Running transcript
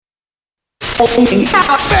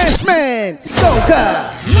Bashment Soca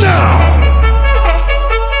now.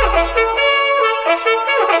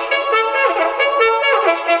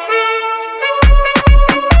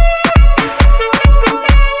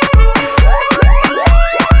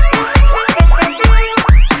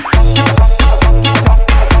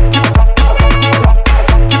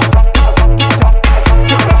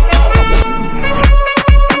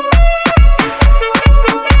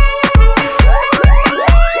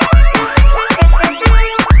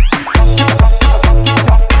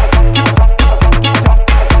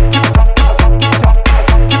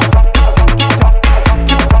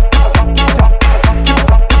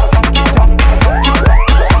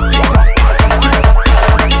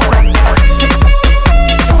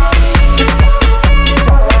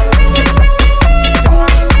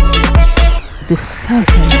 The second.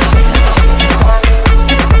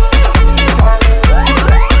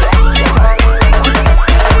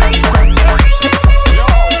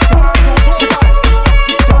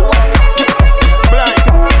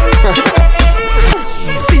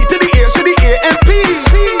 C to the A, to the A and P.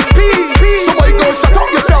 Somebody go, shut up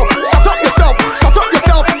yourself, shut up yourself, shut up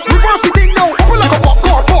yourself. Reverse the thing now, bubble like a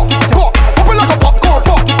popcorn, pop, pop, bubble like a popcorn,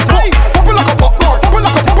 pop, hey, bubble like a popcorn, bubble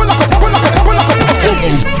like a, bubble like a, bubble like a, bubble like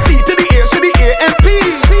a, C to the A, to the A and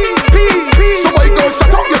P.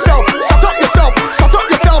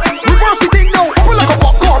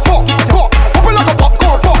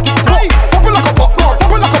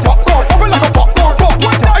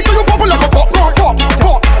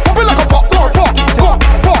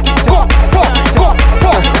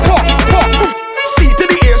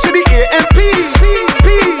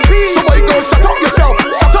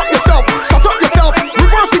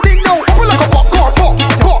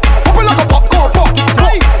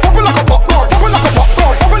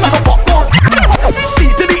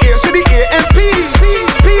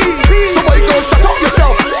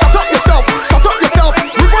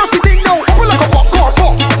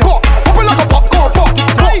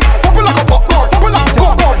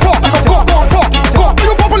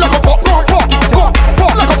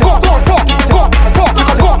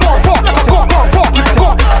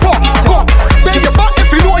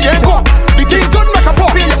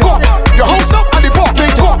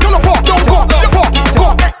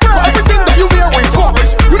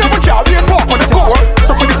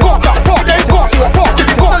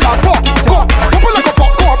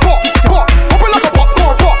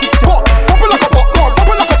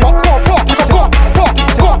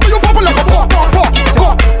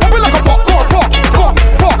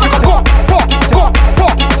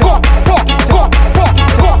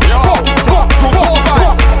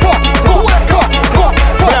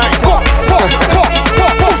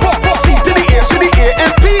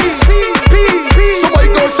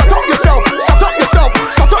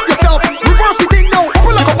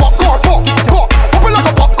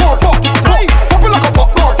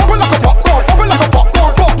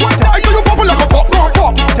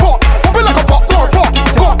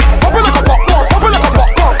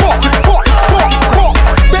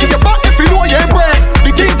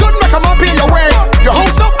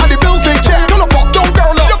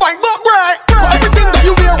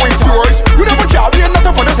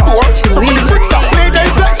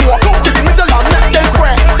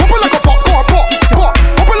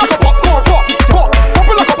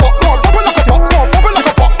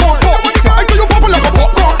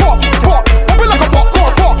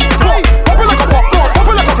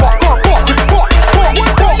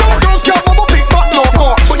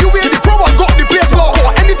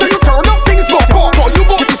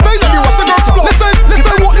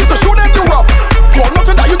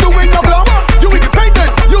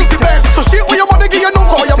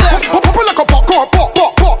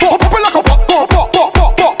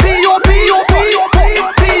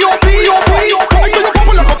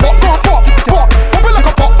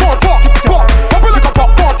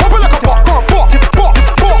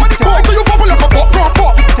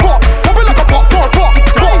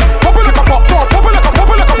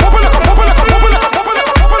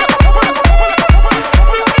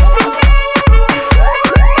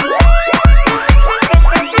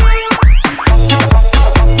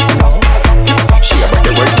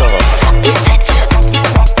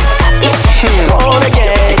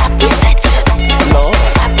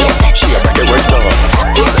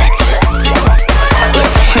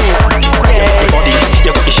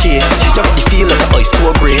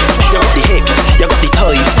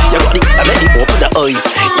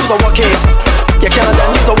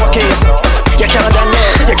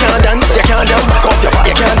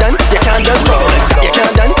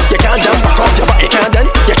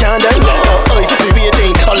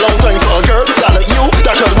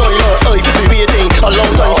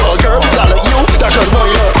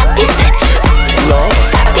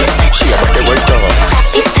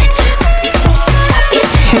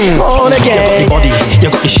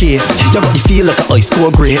 waist, you got the feel like an ice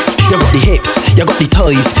core grip. You got the hips, you got the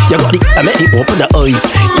thighs, you got the, I make it open the eyes.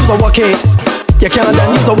 Use a walk case, you can't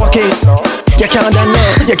done, use a walk case. You can't done, no,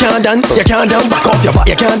 you can't done, back off your butt,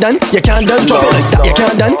 you can't done, drop it like that, you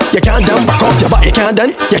can't done, back off your butt, you can't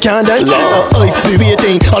done. I've been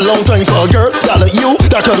waiting a long time for a girl that like you,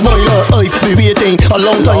 that could my love. I've been waiting a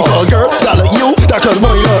long time for a girl that like you, that could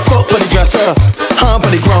my love. Fuck for the dresser, hand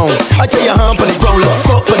for the ground. I tell you hand for the ground, look,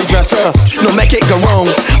 fuck for the dresser. No make it go wrong.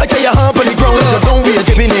 I tell you hand for the ground, look, don't be a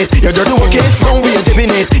dibbiness. You dirty one kiss, don't be a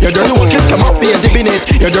dibbiness. You dirty one kiss, come up be a dibbiness.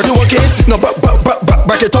 You dirty one kiss, no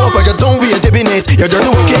back it off, like you don't be a dibbiness. You dirty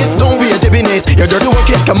one kiss, don't be a dibbiness. You dirty one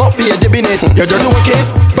kiss, come up be a dibbiness. You dirty one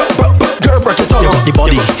kiss, girl, break it off. You got the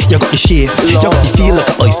body, you got the shape, you got the feel like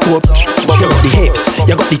an ice core. You got the hips,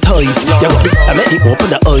 you got the thighs, you got the, I make it open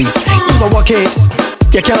the eyes. Use a walk case,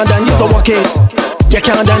 you can't done, use a walk case. You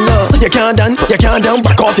can't done, love, you can't done,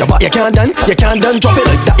 back off your butt, you can't done, drop it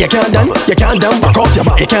like that, you can't done, back off your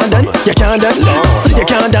butt, you can't done, back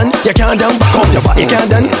off your butt, you can't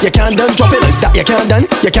done, drop it like that, you can't done,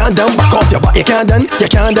 back off your butt, you can't done.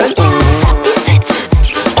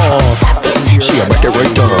 Oh, she a break it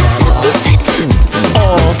right down.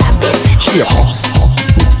 Oh, she a boss.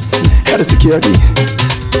 Head of security.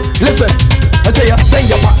 Listen. I tell ya, bang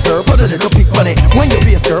your back, girl, put a little peek on it. When you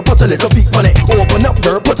bass, girl, put a little peek on it. Open up,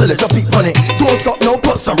 girl, put a little peek on it. Don't stop, no,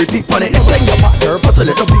 put some repeat on it. Bang your back, girl, put a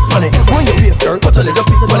little peek on it. When you bass, girl, put a little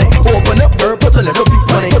peek on it. Open up, girl, put a little peek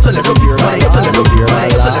on it. Put a little beer on it. Put a little beer on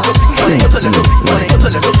it. Put a little peek on it. Put a little peek on it. Put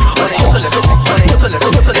a little peek on it. Put a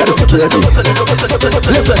little peek on it. Put a little peek on it.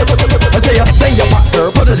 Listen, I tell ya, bang your back,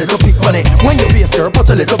 girl, put a little peek on it. When you bass, girl, put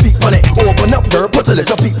a little peek on it. Open up, girl, put a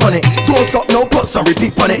little peek on it. Don't stop, no, put some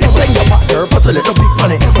repeat on it. Bang your back, girl, put a little peek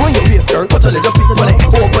on it. When you bass, girl, put a little peek on it.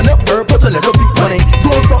 Open up, girl, put a little peek on it.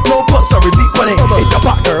 Don't stop, no, put some repeat on it. It's your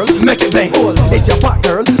back, girl, make it bang. It's your back,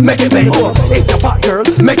 girl, make it bang. It's your back, girl,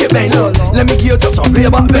 make it bang. Let me give you just some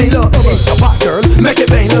playback bang. It's your back, girl, make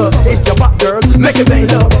it bang. It's your back, girl, make it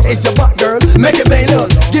bang. It's your back, girl, make it bang.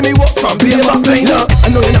 Give me what from playback bang. I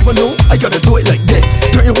know you never know, I gotta do it like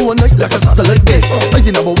this. Turn your whole night like a satellite dish. I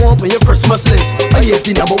the number one for your Christmas list. I is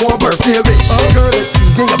the number one birthday wish. Girl, it's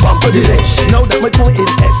season, your bumper the dish. Now that my point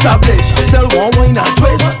is established, still one wine and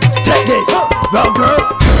twist. Take this, well girl,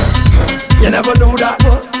 you never know that.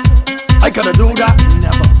 I gotta do that,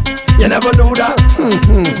 never. You never know that.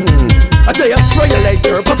 I tell ya, throw your legs,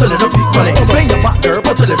 girl, put a little peek on it. Bang your back, girl,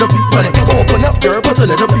 put a little peek on it. Open up, girl, put a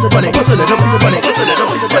little peek on it. Put a little peek on it. Put a little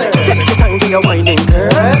peek on it. Take your time when you're whining, girl.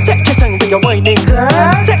 Take your time when you're whining, girl.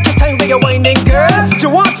 Take your time when you're whining, girl. You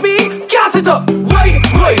want speed? Gas it up. Right.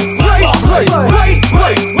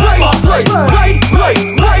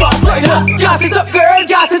 Gas it up, girl.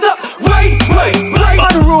 Gas it up. Right.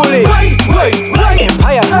 Unruly.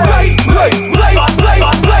 Empire.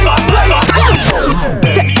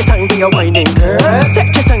 Take your time when you're whining, girl.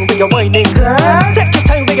 Take your time when you're whining, girl. Take your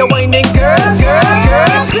time when you're whining, girl.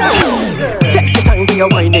 Take your time when you're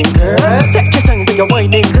whining, girl. Take your time when you're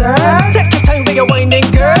whining, girl. Take your time when you're whining,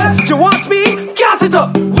 girl. You want speed? Gas it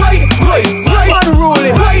up. Right.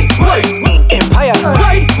 Unruly. Empire.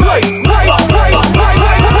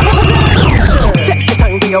 Take your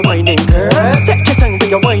time when you're whining, girl. Take your time when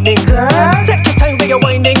you're whining, girl. Take your time when you're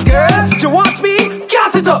whining, girl. You want speed?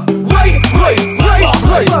 Gas it up. Right.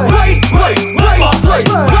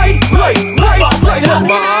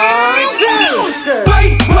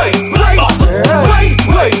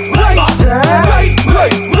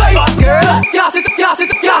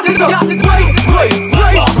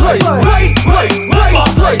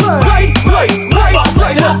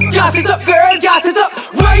 Gas it up, girl, gas it up.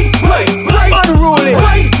 Right. Unruly.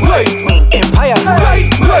 Empire.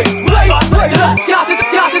 Gas it.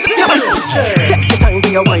 Take your time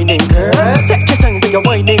when you're whining, girl. Take your time when you're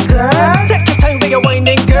whining, girl. Take your time when you're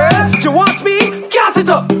whining, girl. You want speed? Gas it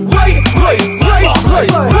up. Right.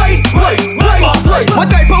 What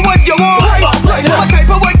type of what you want? What type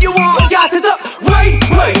of what you want? Gas it up. Right.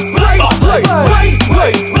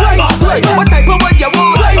 What type of what you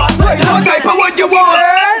want? What type of what you want?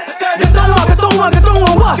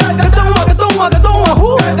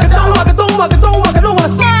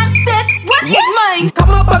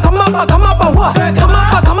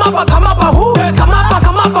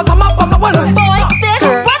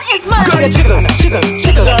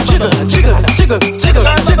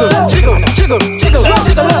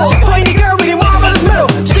 Find the girl with the marvelous middle.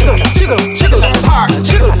 Jiggle, hard,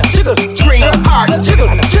 jiggle, scream hard, jiggle,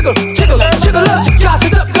 gas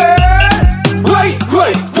it up, girl. Right,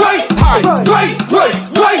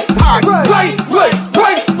 hard,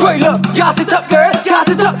 right, look, gas it up,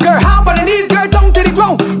 girl, hop on the knees, girl, down to the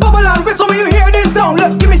ground. Bubble and whistle when you hear this sound.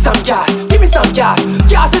 Look, give me some gas, give me some gas.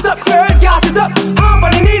 Gas it up, girl, gas it up. Hop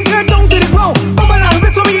on the knees, girl, don't get it wrong. Bubble and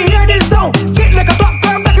whistle, we can hear this song. Tick like a clock,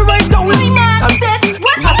 girl, back it right down. Money man, this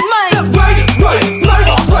what is mine? Ride it, ride it, ride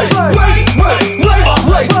it, ride it, ride it, ride it, ride it, ride it,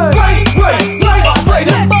 ride it, ride it, ride it, ride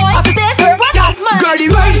it. Boys, this what is mine? Girlie,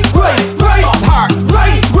 ride it, ride it, ride it hard.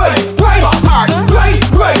 Ride it, ride it, ride it hard. Ride it,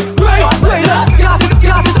 ride it, ride it, ride it. Glass it,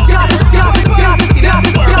 glass it, glass it, glass it, glass it, glass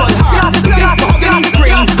it, glass it, glass it, glass it, glass it,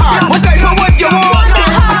 green hard. What type of wood you want?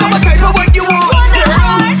 I said what type of wood you want?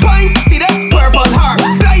 Pine, see that purple heart.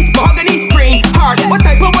 Light, mahogany, green heart. What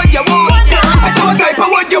type of wood you want? I said what type of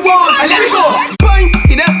wood you want? And let me go. Pine,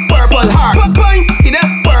 see that purple heart. Pine, see that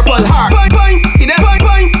purple heart. Pine, see that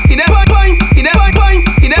pine, see that pine, see that pine,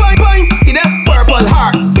 see that pine, see that purple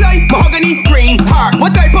heart. Light, mahogany, green heart.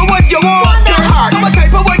 What type of wood you want? Heart. What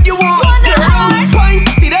type of wood you want? Pine,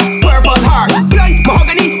 see that purple heart. Light,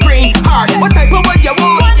 mahogany, green heart. What type of wood you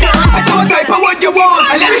want? I said what type of wood you want?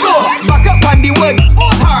 And let me go. Back up on the wood,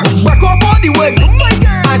 old heart. Back off all the wood, my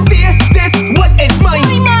girl. And say this, what is mine?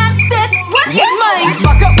 Money man, this what is mine?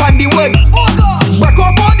 Back up on the wood, oh gosh. Back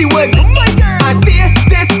off all the wood, my girl. And say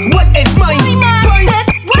this, what is mine? Money man, this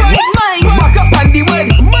what is mine? Back up on the wood,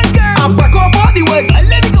 my girl. And back off all the wood, and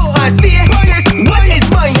let me go. And say this, what is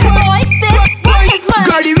mine? Boy, this what is mine?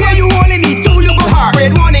 Girlie, where you holding the tool, you go hard.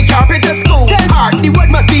 Grade 1 in carpenter school. Tell hard, the wood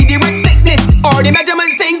must be the right thickness, or the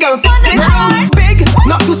measurements ain't gonna fit this. Big,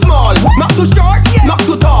 not too small, not too short, not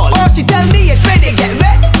too tall. All she tell me is when it get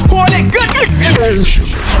wet, hold it good.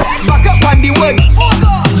 Back up on the wood, oh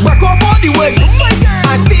gosh. Back off all the wood, my girl.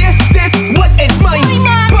 And say this, what is mine? Money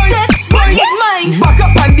man, this what is mine? Back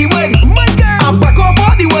up on the wood, my girl. And back off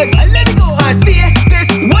all the wood, and let me go. And say this,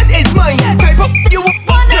 what is mine? Type up you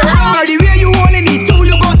want. Girlie, where you holding the tool,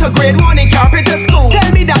 you go to grade 1 in carpenter school.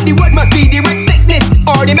 Tell me that the wood must be the right thickness,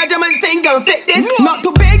 or the measurements ain't gonna fit this. Not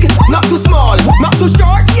too big, not too small, not too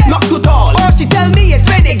short, not too tall. All she tell me is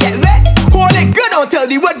when it get wet, hold it good until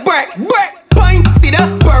the wood break, break. Pine, see the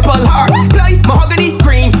purple heart. Light, mahogany,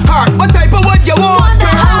 green heart. What type of wood you want?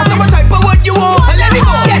 Girl, so what type of wood you want? And let me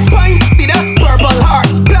go. Yes, pine, see the purple heart.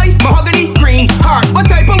 Light, mahogany, green heart. What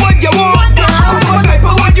type of wood you want? Girl, so what type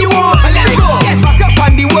of wood you want? And let me go. Yes, back up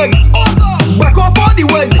on the wood. Oh gosh, back off all the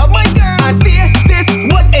wood. My girl, and say this,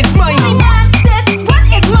 what is mine? Money man, this what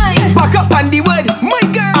is mine? Back up on the wood, my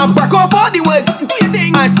girl, and back off all the wood. Do your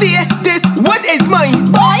thing and say this, what is mine?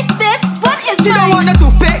 Boy, this what is She mine? don't want a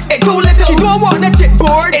toothpick, it's too little. She don't want a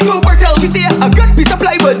chipboard, it's too brittle. She say a good piece of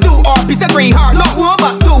plywood do, or piece of green heart, not one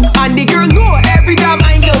but two. And the girl know every damn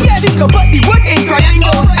angle. Yeah, she can put the wood in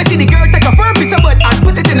triangles. I see the girl take a firm piece of wood and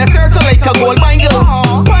put it in a circle like a gold bangle.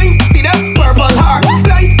 Pine, see the purple heart.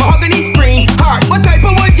 Light, mahogany, green heart. What type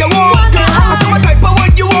of wood you want? Girl, so what type of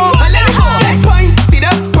wood you want? And let me go. Yes, pine, see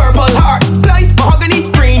the purple heart. Light, mahogany,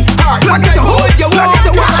 green heart. What type of wood you want?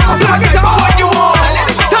 Girl, so what type of wood you want? And let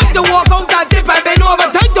me go. Time to walk out and dip and bend over.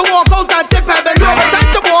 Time to walk out and dip and bend over. Time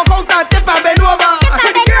to walk out and dip and bend over. Time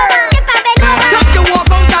to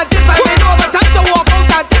walk out and dip and bend over. Time to walk out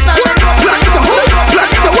and dip and bend over.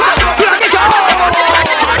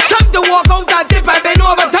 Time to walk out and dip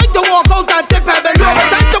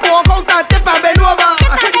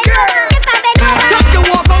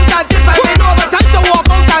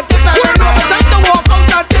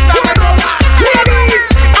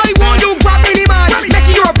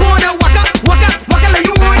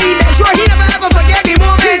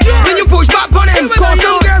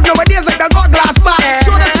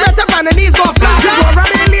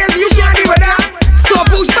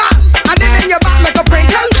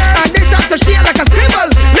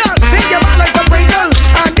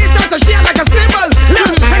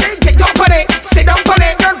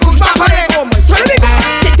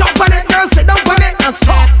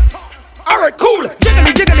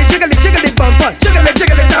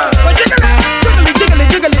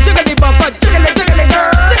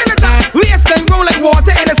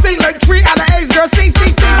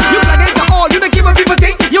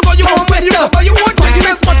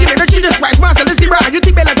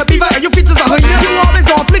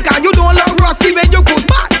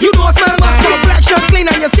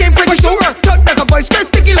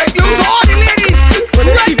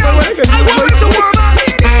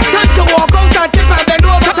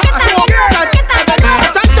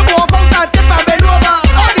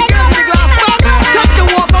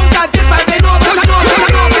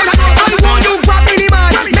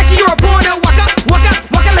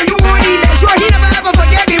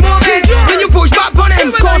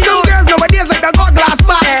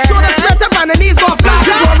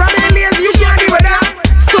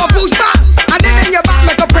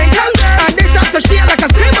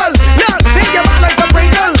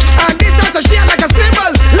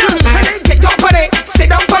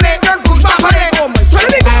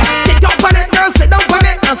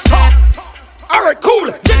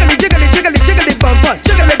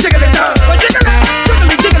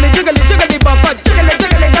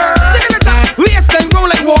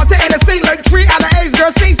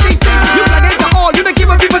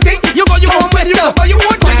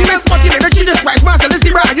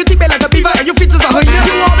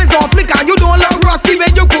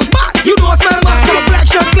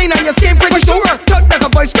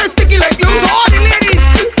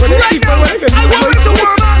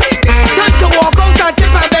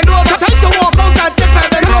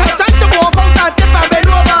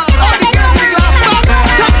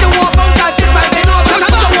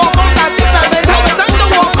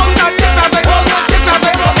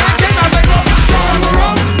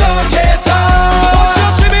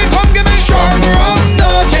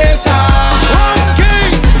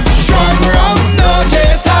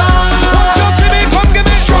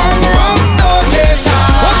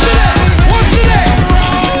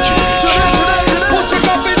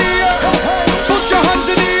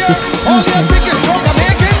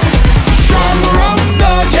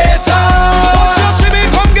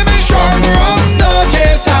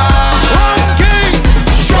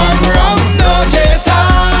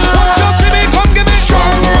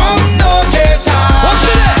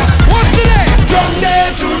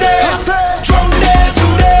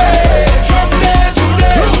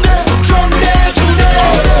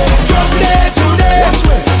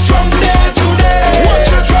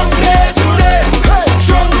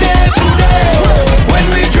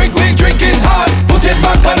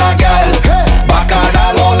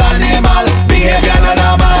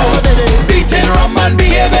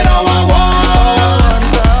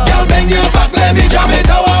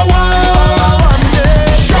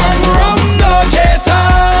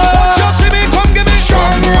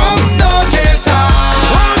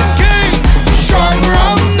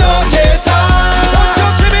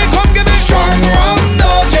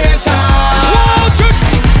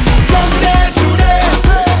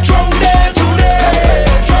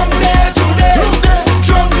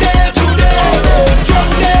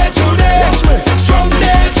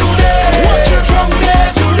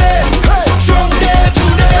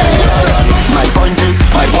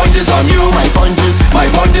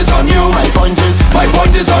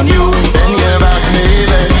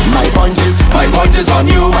punches on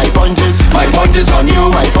you, my punches on you,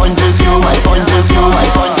 my punches, you, my punches, you, my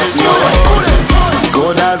punches, you, my punches.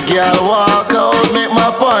 Good as girl walk out, make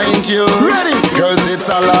my point you. Ready? Girls, it's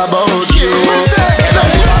all about you.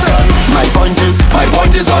 My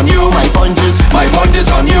punches on you, my punches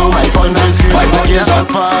on you, my punches, my punches on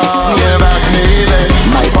your back, baby.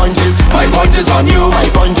 My punches on you, my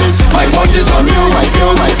punches on you, my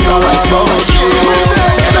girls, it's all about you.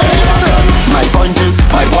 My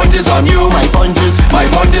punches on you, my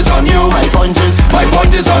punches on you, my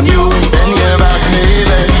punches on you, then your back,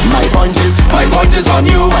 baby. My punches on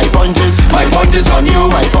you, my punches on you,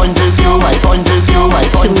 my punches, you, my punches, you, my punches, you, my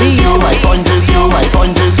punches, you, my punches, you, my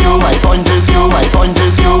punches, you, my punches, you, my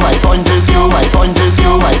punches, you, my punches,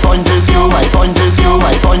 you, my punches, you, my punches, you,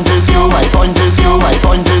 my punches, you, my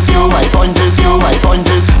punches, you, my punches, you, my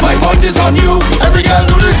punches, you, my punches on you. Every girl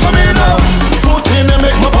do this for me now. Foot in and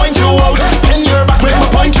make my point you out. In your back make my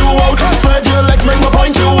point you out. Spread your legs make my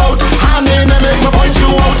point you out. Hand in and make my point you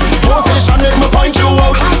out. Position make my point you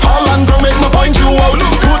out. Fall and ground make my point you out.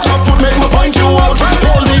 Put your foot make my point you out.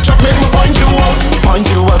 Hold the truck make my point you out. Point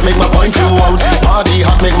you out make my point you out. Body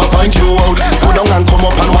hot make my point you out. Go down and come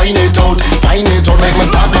up and wind it out. Find it out make my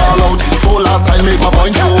start ball out. Full last style make my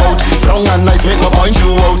point you out. Strong and nice make my point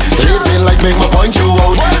you out. Living like make my point you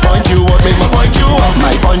out. Point you out make my point you out.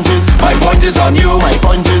 My punches on you, my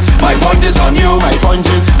punches on you,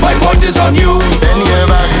 my punches on you. Then you're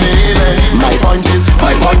back, baby. My punches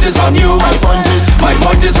on you, my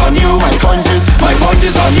punches on you, my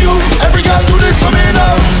punches on you. Every girl do this for me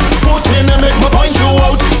now. Foot in and make my point you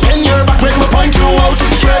out. In your back make my point you out.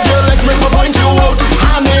 Spread your legs make my point you out.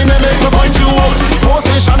 Hand in and make my point you out.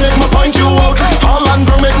 Position make my point you out. All and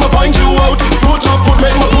ground make my point you out. Put your foot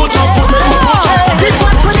make my put your foot make my put your foot. This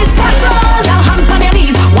one for the squatters. Now hand on your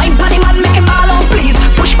knees. Wine on the man, make him ball on please.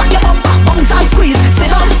 Push back your bumper, bounce and squeeze. Sit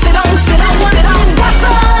down, sit down, sit down, sit down.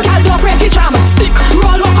 Squatters. Girl, don't afraid to jam. Stick,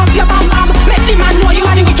 roll, walk up your bum bum. Make the man know you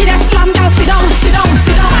are the wickedest slam down. Sit down, sit down,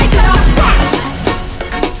 sit down, sit down. Squat.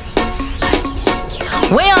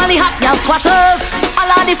 We only hot y'all squatters.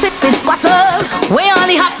 All of the fit squatters. We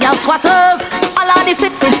only hot y'all squatters. All of the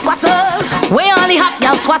fit squatters. We only hot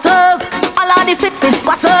y'all squatters. All of the fit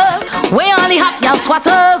squatters. We only hot y'all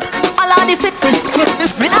squatters. All of the fit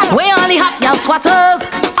squatters. We only hot y'all squatters.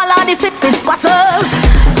 All of the fit squatters.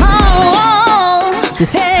 Oh,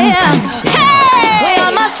 yeah. Hey, we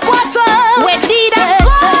are my squatters. Where did I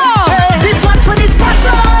go? This one for the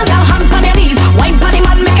squatters. Now hand on your knees. Wine on the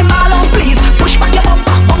man, make him all on please. Push back your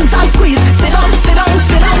bumper, bounce and squeeze. Sit down, sit down,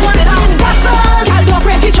 sit down, sit down. Squatters. Girl, don't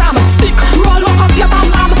afraid to jam. Stick, roll, walk up your bum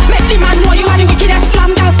bum. Make the man know you are the wickedest slam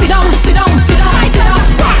down. Sit down, sit down, sit down, sit down.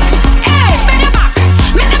 Squat. Hey, bend your back.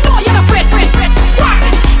 Make them know you're not afraid. Squat.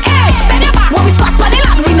 Hey, bend your back. When we squat on the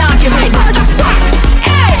land, we not give it. Just squat.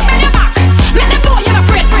 Hey, bend your back. Make them know you're not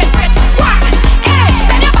afraid. Squat. Hey,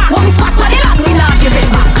 bend your back. When we squat on the land, we not give it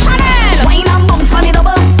back. Chanel. Wine and bounce on the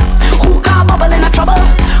double. Hookah bubble in a trouble.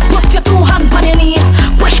 Put your two hands on your knee.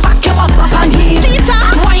 Push back your bump up and heel. Feet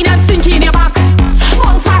up. Wine and sink in your back.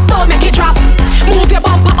 Bounce fast, don't make it drop. Move your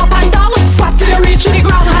bumper up and down. Swat till you reach the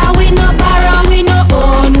ground. How we no borrow, we no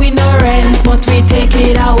own, we no rent, but we take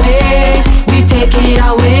it away. We take it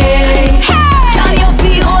away. Hey! Can you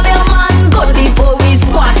feel all your man good before we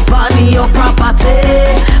squat on your property?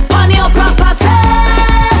 On your property.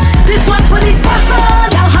 This one for the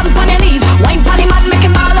squatters. Now hand on your knees. Wine on the man, make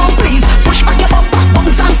him all on please. Push back your bumper,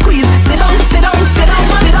 bounce and squeeze. Sit down, sit down, sit down,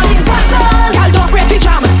 sit down. Squatters. Girl, don't afraid to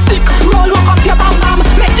jam. Stick, roll, walk up your bum bum.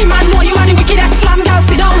 Make the man know you are the wickedest slam down.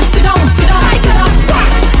 Sit down, sit down, sit down, sit down. Squat.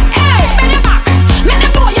 Hey, bend your back. Make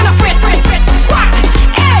them know you're not afraid. Squat.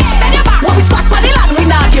 Hey, bend your back. When we squat on the land, we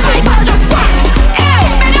not give it. Just squat. Hey,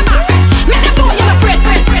 bend your back. Make them know you're not afraid.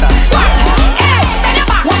 Squat. Hey, bend your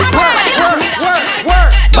back. When we squat on the land, we not give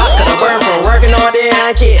it. Back to the burn from working all day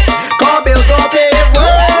and kid. Call bills, go pay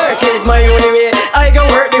work is my only way. I can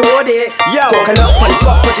work the whole day. Yo, coconut on the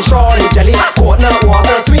spot, pussy straw on the jelly. Coconut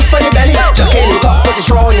water, sweet for the belly. Chuck in the top, pussy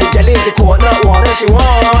straw on the jelly. The coconut water she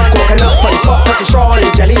want. Coconut on the spot, pussy straw on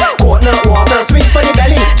the jelly. Coconut water, sweet for the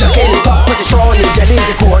belly. Chuck in the top, pussy straw on the jelly.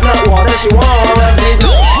 The coconut water she want.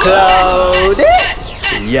 Cloudy,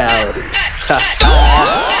 yowdy.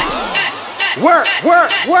 Work.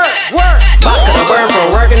 Back to the burn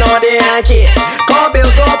from working all day and kid. Call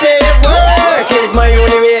bills, go pay work is my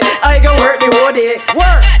only way. I can work the whole day.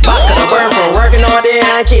 Work. Back to the burn from working all day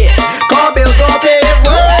and kid. Call bills, go pay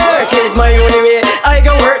work is my only way. I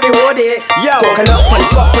can work the whole day. Yo, coconut on the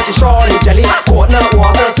spot, pussy straw on the jelly. Coconut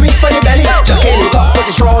water, sweet for the belly. Chuck in the top,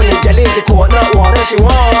 pussy straw on the jelly. The coconut water she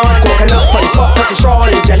want. Coconut on the spot, pussy straw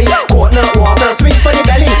on the jelly. Coconut water, sweet for the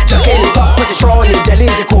belly. Chuck in the top, pussy straw on the jelly.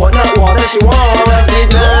 The coconut water she want.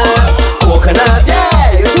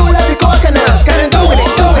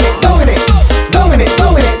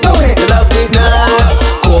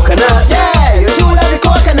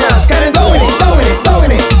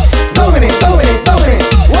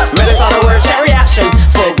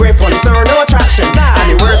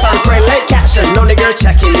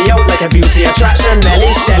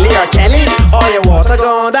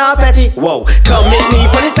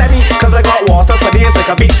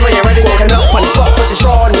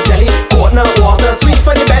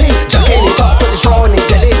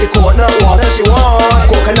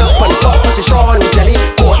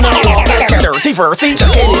 reverse it. Check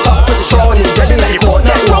it up, push it strong, and the busy court.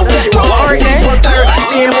 Now roll, alright then. But tired,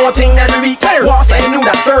 same old thing every week. Once I knew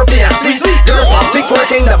that serpent and sweet. Girls want flick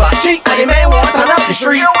twerking the back cheek, and the man wants turn up the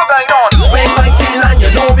street. When my team land, you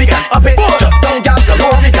know we got up it. Shut down gas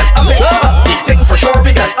galore, we got up it. Big thing for sure, we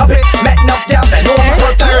got up it. Met enough gas, and over.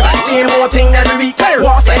 But tired, same old thing every week.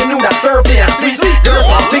 Once I knew that serpent and sweet. Girls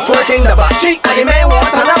want flick twerking the back cheek, and the man wants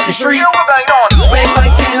turn up the street. When my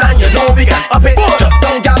team land, you know we got up it. Shut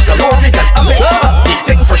down gas galore, we got up it. Big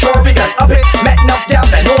thing for sure, we got up it. Met enough gas,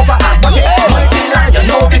 and over and bucket. My team land, you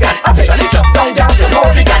know we got up it. Shut down gas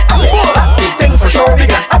galore, we got up it. Big thing for sure, we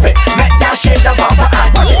got up it. Met gas shake the bumper and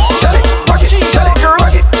bucket. Shut it, bucket, shut it, girl.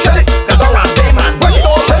 Bucket, shut it. The door and bay man. Bucket,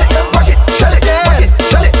 shut it, bucket, shut it, bucket,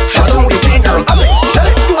 shut it. Shut down the chain, girl. Up it, shut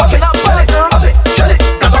it. Bucket up, shut it, girl. Up it, shut it.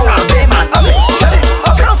 The door and bay man. Up it, shut it.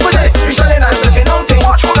 Bucket up for this. We shut it and looking on things.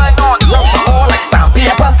 Watch what I on. Rough my all like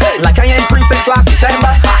sandpaper. Like I ain't cream since last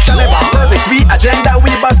December. Shut it, bumpers, it's sweet agenda. We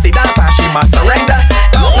bust the dance and she must surrender.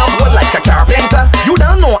 Don't know wood like a carpenter. You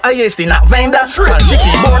don't know I is the not vendor. And she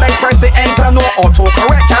keyboard I press the enter. No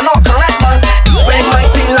autocorrect, cannot correct man. When my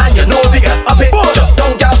thing land, you know we got up it. Shut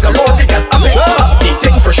down gas galore, we got up it. Big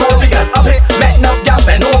thing for sure, we got up it. Met enough gas,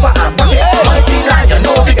 bend over and bucket. My thing land, you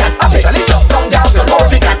know we got up it. Shut down gas galore,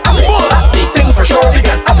 we got up it. Big thing for sure, we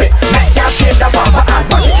got up it. Met gas shake the bumper and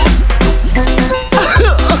bucket.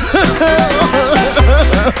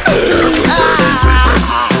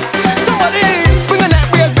 Somebody bring a neck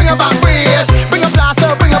brace, bring a back brace, bring a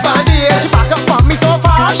blaster, bring a bandage. She back up on me so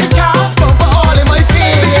far, she can't bump it all in my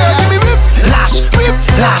face. The girl give me whip, lash, whip,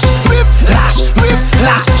 lash, whip, lash, whip,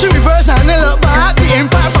 lash. She reverse and then look back, the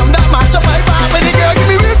impact from the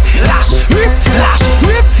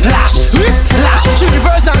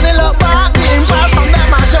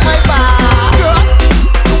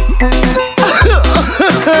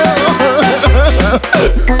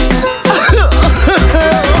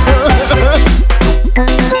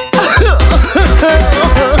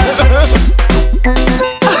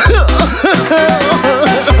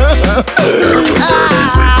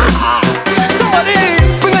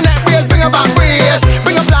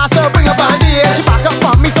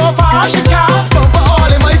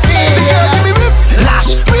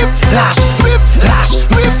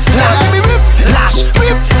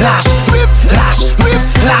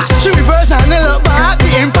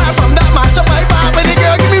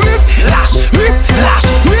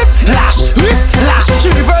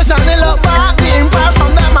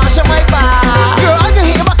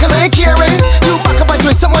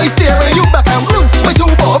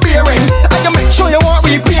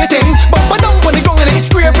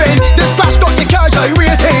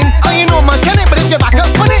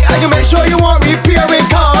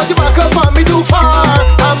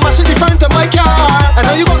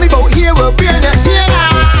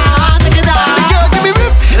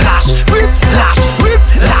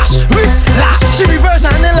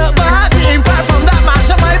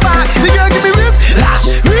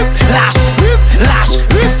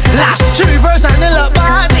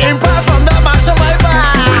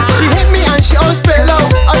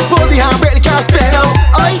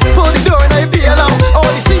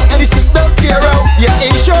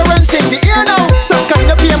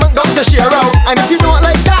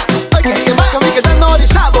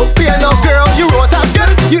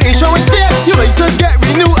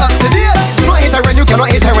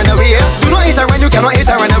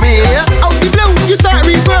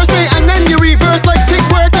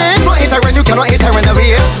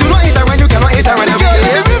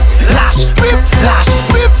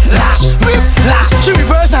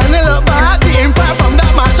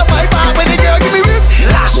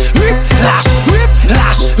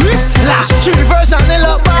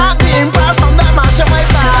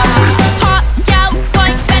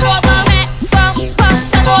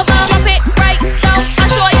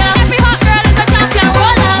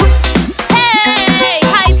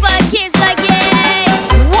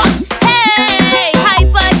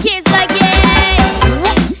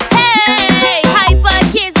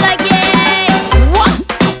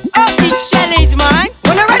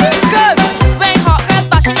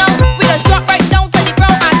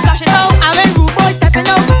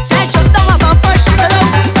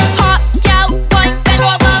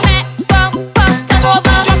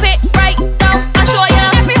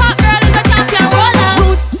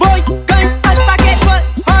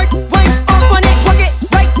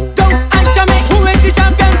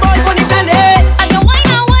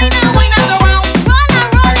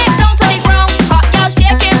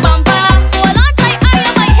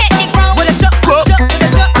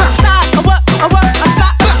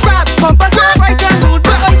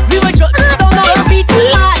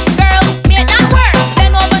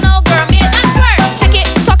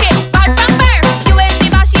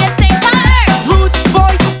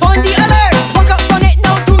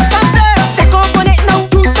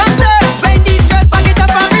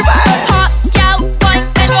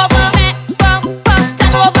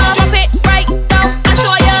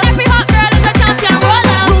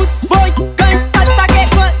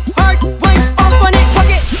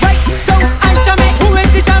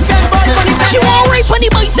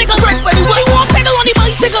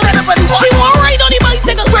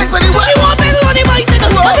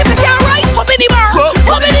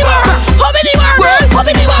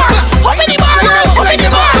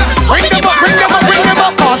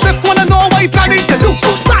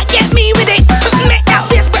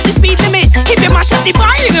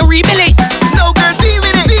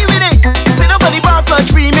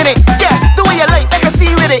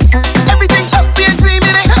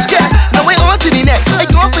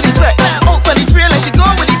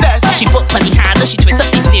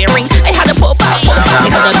steering. I had to pop out. It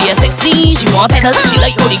could be a sexy, she want pedal. She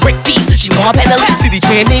like holy great feet, she want pedal. City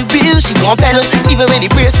train they real, she want pedal. Even when they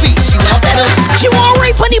wear speech, she want pedal. She want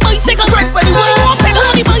ride on the bicycle, she want pedal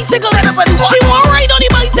on the bicycle. She want ride on the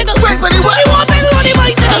bicycle, she want pedal on the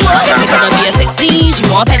bicycle. It could be a sexy, she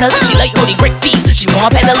want pedal. She like holy great feet, she want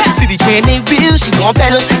pedal. City train they real, she want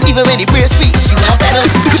pedal. Even when they wear speech, she want pedal.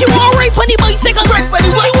 She want ride on the bicycle,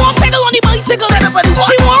 she want pedal on the bicycle.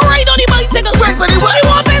 She want ride on the bicycle, she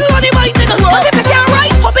want pedal on the bicycle. But if you can't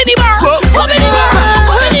ride, hop in the bar, hop in the bar,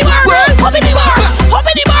 hop in the bar, hop in the bar,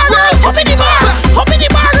 hop in the bar, hop in the bar, hop in the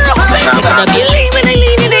bar, hop in the bar. It could be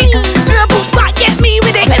leaning, girl push back, get me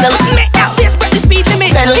with it. Pedal, make that bass, but the speed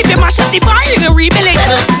limit. If you mash up the bar, you can rebuild it.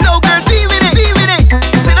 No girl, deal with it.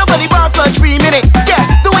 Sit up on the bar for 3 minutes. Yeah,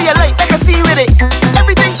 the way you like, I can see with it.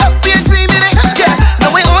 Everything up in 3 minutes. Yeah,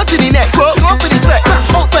 now we on to the next. Go for the track,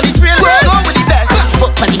 out for the trailer. Go with the best.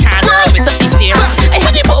 Foot on the handle, with up the steer. I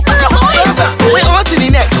had the pop her high. We on to the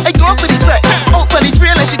next. I go for the track, out for the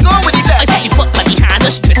trailer. She go with the I best. said she foot on the handle,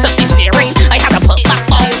 she twist up the steering. I had to put back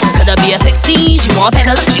off. Could be a sexy, she want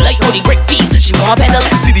pedal. She like holy great feet, she want pedal.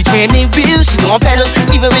 City train they real, she want pedal.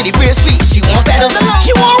 Even when they wear speech, she want pedal.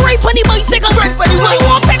 She want ride on the bicycle, she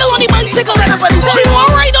want pedal on the bicycle. She want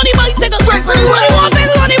ride on the bicycle, she want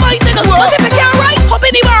pedal on the bicycle. But if you can't ride, hop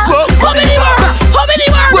in the bar, hop in the bar, hop in the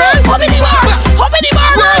bar, hop in the bar, hop in the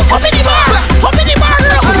bar, hop in the bar, hop in the bar,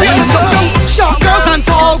 hop in the bar. Short girls and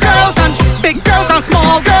tall girls and big girls and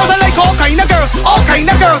small girls. I like all kind of girls, all kind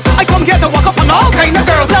of girls. I come here to walk up on all kind of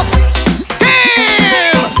girls.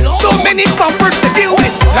 Damn, so many bumpers to deal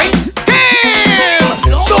with. Like damn,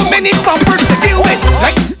 so many bumpers to deal with.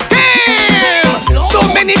 Like damn, so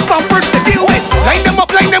many bumpers to deal with. Line them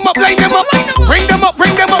up, line them up, line them up. Ring them up,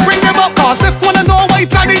 ring them up, ring them up. Cause if wanna know what I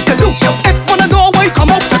planning to do, if wanna know what I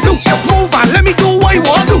come out to do, move and let me do what I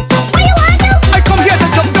want to. I come here to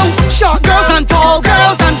jump down. Short girls and tall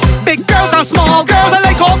girls and big girls and small girls. I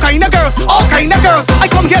like all kind of girls, all kind of girls. I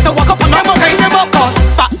come here to walk up and I'm kind them up. Cause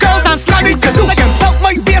fat girls and slanted to do. I can pelt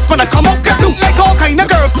my bass when I come up to do. Like all kind of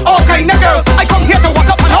girls, all kind of girls. I come here to walk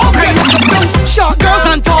up and all kind of girls. Short girls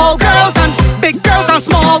and tall girls and big girls and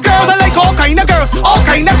small girls. I like all kind of girls, all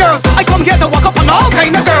kind of girls. I come here to walk up and all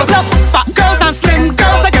kind of girls. Fat girls and slim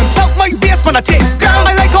girls. I can pelt my bass when I take girl.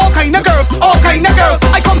 I like all kind of girls, all kind of girls.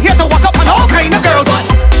 I come here to walk up and all kind of girls.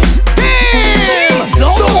 Damn,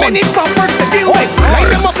 so many bumpers to deal with. Line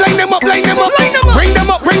them up, line them up, line them up. Ring them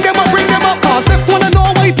up, ring them up, ring them up. Cause if wanna know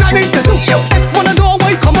what I planning to do, if wanna know what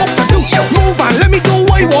I come out to do, move and let me do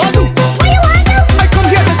what I want to. I come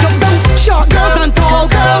here to jump down. Short girls and tall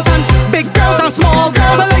girls and big girls and small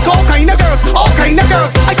girls. I like all kind of girls, all kind of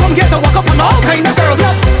girls. I come here to walk up on all kind of girls.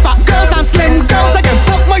 Fat girls and slim girls. I can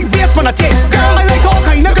put my bass when I take girl. I like all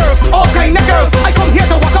kind of girls, all kind of girls. I come here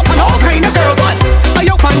to walk up on all kind of girls. I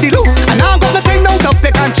out on the loose and I got nothing now to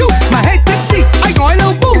pick and choose. My head tipsy, I got a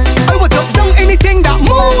little boost. I would duck down anything that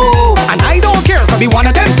move, and I don't care. Could be one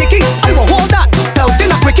of them tickies. I will hold that belt in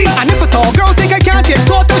a quickie. And if a tall girl think I can't take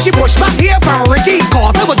total, she push back here for Ricky.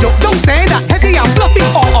 Cause I would duck down saying that heavy and fluffy,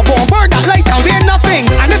 or a bomber that light and wear nothing.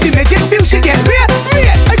 And if the midget feels she get weird,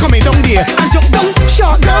 I come in down there and jump down.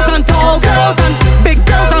 Short girls and tall girls and big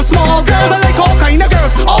girls and small girls. I like all kind of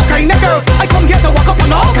girls, all kind of girls. I come here to walk up on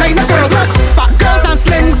all kind of girls. Fat girls and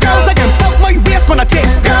slim girls. I can pelt my bass when I take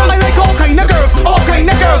girl. I like all kind of girls, all kind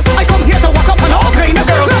of girls. I come here to walk up on all kind of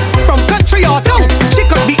girls. From country or town, she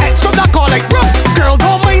could be extra black or like brown. Girl,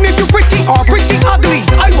 don't mind if you pretty or pretty ugly,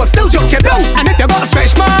 I will still joke you down. And if you got a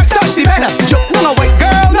stretch mark, such the better. Joke on a white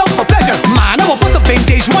girl, no for pleasure. Man, I will put the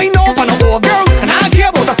vintage wine off on an old girl, and I don't care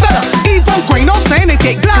about the fella. Even grain off saying they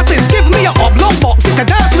take glasses. Give me a oblong box to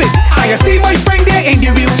dance with. I see my friend there in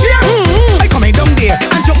the wheelchair. I come in down there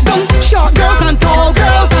and jump down. Short girls and tall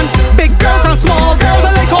girls and big girls and small girls.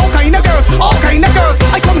 I like all kind of girls, all kind of girls.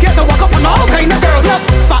 I come here to walk up on all kind of girls.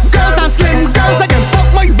 Fat girls and slim girls. I can put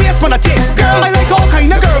my bass when I take girl. I like all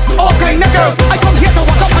kind of girls, all kind of girls. I come here to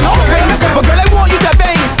walk up on all kind of girls. But girl, I want you to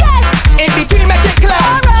bang. In between my tick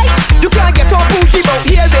clap. You can't get on bougie, but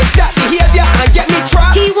here with that behavior and get me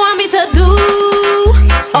trapped. He want me to do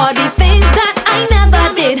all the things that I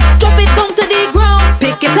never did. Drop it down to the ground,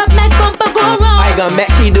 pick it up, make bumper go wrong. I gonna make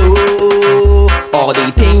she do all the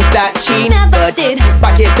things that she never did.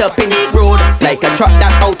 Back it up in the road like a truck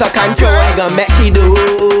that out of control. I gonna make she do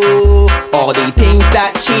all the things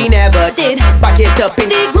that she never did. Back it up in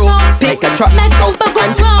the road like a truck that out of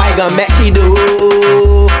control. I gonna make she do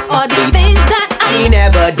all the things that she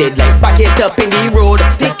never did. Like back it up in the road,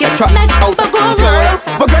 pick it truck up, make out of bumper go control. wrong.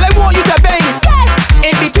 But girl, I want you to bang.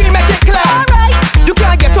 In between my tick clap. You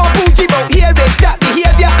can't get on bougie, but here with that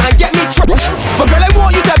behavior and get me trapped. But girl, I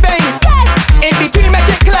want you to bang. In between my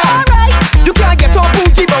tick clap.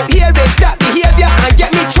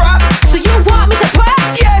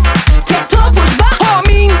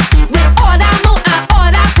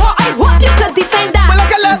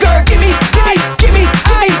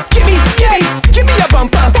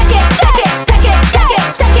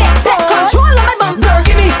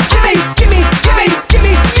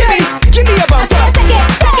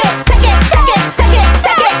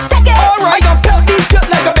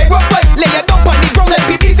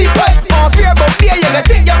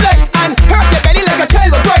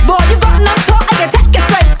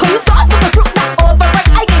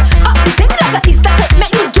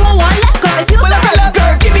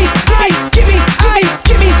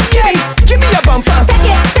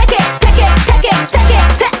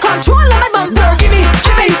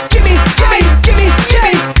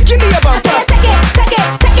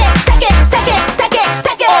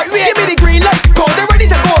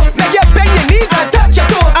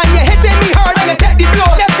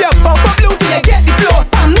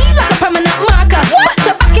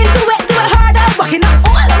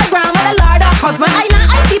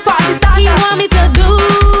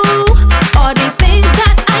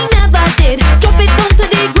 Drop it down to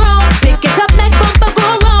the ground. Pick it up, make bumper go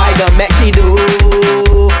round. I done met she do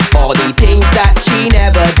all the things that she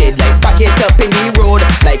never did, like back it up in the road,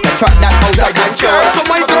 like a truck that out of control. So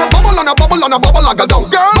my girl, bubble on a bubble on a bubble like a down.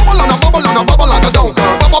 Girl, bubble on a bubble on a bubble like a down.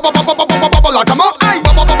 Bubble like a mop.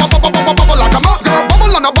 Bubble like a mop. Girl,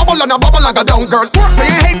 bubble on a bubble on a bubble like a down. Girl, twerk to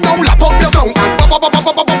your head down, lap up your down.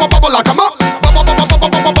 Bubble like a mop.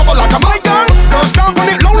 Bubble like a mop. Girl, stamp on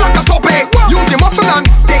it low like a topic. Use your muscle and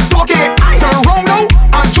tick-tock it. Turn round now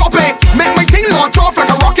and drop it. Make my thing launch off like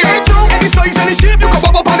a rocket. Any size, any shape, you can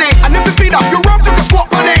bubble on it. And if you feed up, you rough, you can squat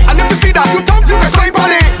on it. And if you feed up, you tough, you can climb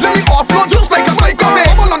on it. Let me offload just like a psychotic.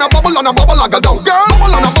 Bubble on a bubble on a bubble like a down. Girl,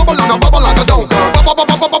 bubble on a bubble on a bubble like a down.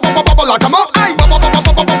 Bubble like a mop.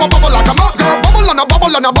 Bubble like a mop. Girl, bubble on a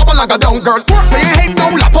bubble on a bubble like a down. Girl, twerk to your head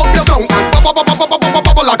down, lap up your down.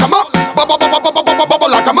 Bubble like a mop. Bubble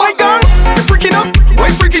like a mop. Girl, you freaking up, why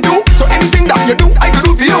freaky do? So anything that you do, I can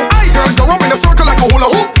do to you. Girl, go round in a circle like a hula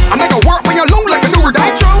hoop, and I can work when you're low like a new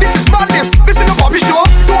day. This is madness, this is no Bobby show.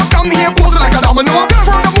 Don't come here posing like a domino.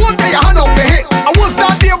 Furthermore, take your hand off the hit. I was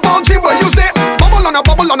that there about Jim, but you say bubble on a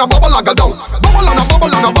bubble on a bubble like a down. Bubble on a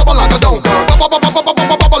bubble on a bubble like a down.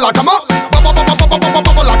 Bubble like a mop.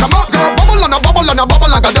 Bubble like a mop. Girl, bubble on a bubble on a bubble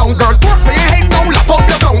like a down. Girl, twerk to your head down, lap up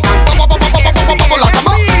your down. Bubble like a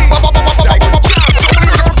mop.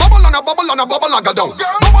 Bubble on a bubble on a bubble like a down.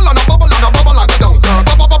 Bubble on a bubble on a bubble like a down.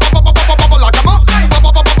 Bubble like a mop.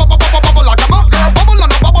 Bubble like a mop. Girl, bubble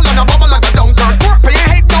on a bubble on a bubble like a down. Girl, twerk to your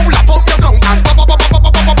head down, lap up your down.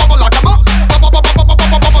 Bubble like a mop.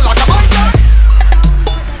 Bubble like a mop.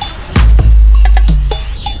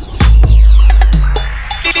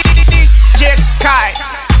 DJ Kai.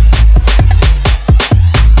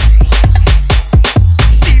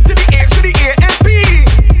 C to the A and P.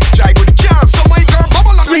 Try with the chance, so my girl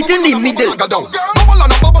bubble on a Split in the middle. like a down. Bubble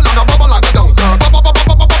on a bubble on a bubble like a down.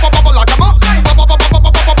 Bubble like a mop.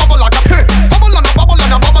 Bubble like a bubble on a bubble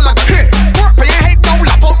on a bubble like a work to your head down,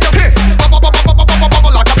 lap up your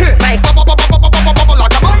bubble like a bubble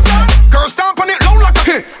like a mop. Girl, stamp on it low like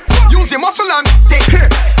a use your muscle and take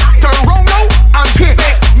turn round now and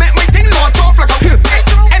make my thing launch off like a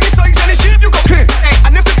any size, any shape you can.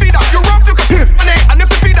 And if you feed up, you rough, you can. And if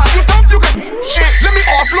you feed up, you tough, you can. Let me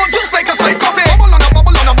offload just like a psychotic. Bubble on a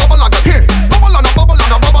bubble on a bubble like a bubble on a bubble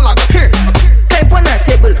on a bubble like a Type on a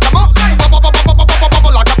table. come on,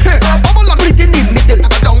 bubble like a bubble on Split in the middle.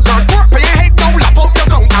 like a down. Girl, twerk to your head down, lap up your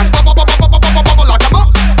down. And bubble like a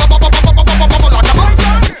mop. Bubble like a mop.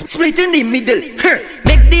 Split in the middle.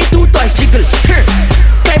 Make the two toys jiggle.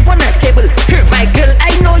 Climb on a table. My girl,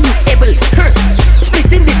 I know you able.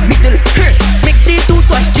 Split in the middle. Make the two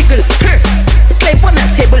toys jiggle. Climb on a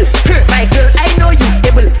table. My girl, I know you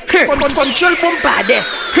able. Control bombade.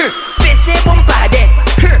 Face bombade.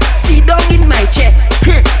 Sit down in my chair.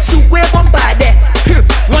 Sukwe bombade.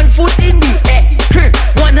 One foot in the air.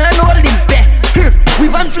 One hand holding back.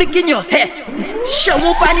 With one flick in your hair.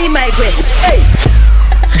 Shamu pani my way. Hey.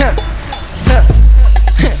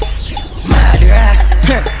 Madras.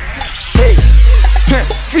 Hey.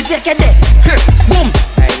 Free second there. Boom.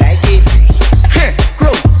 I like it.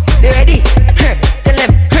 Chrome. They ready? Tell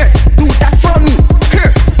them. Do that for me.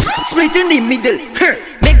 Split in the middle.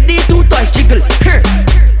 Make the two toys jiggle.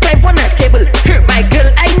 Climb on a table. My girl,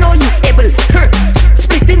 I know you able.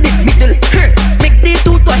 Split in the middle. Make the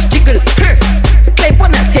two toys jiggle. Climb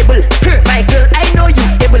on a table. My girl, I know you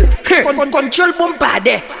able. Control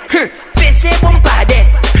bombade. Face bombade.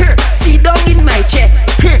 Sit down in my chair.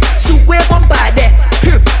 Sukwe bombade.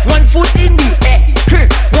 One foot in the air.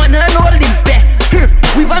 One hand holding back.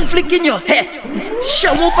 With one flick in your hair.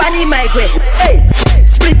 Shamu pani my way. Hey.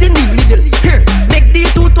 Split in the middle. Make the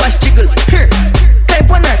two toys jiggle.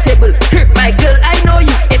 Climb on a table. My girl, I know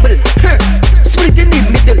you able. Split in the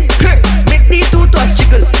middle. Make the two toys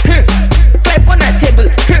jiggle. Climb on a table.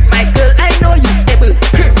 My girl, I know you able.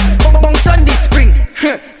 Bounce on the spring.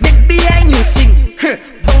 Make behind you sing.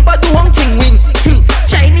 Bumper do Hong Ching wing.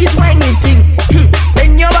 Chinese whining thing.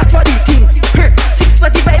 Bend your back for the thing.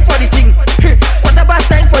 6:45 for the thing. Quarter past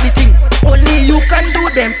 9 for the thing. Only you can do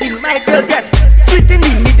them thing. My girl gets split in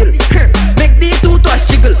the middle. Make the two toys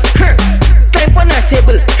jiggle. Climb on a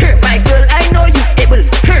table. My girl, I know you able.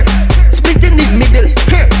 Split in the middle.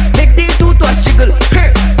 Make the two toys jiggle.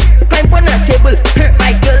 Climb on a table.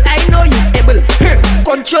 My girl, I know you able.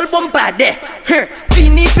 Control bombade.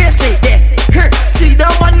 Fini face there. Sit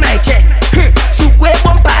down on my chair. Sukwe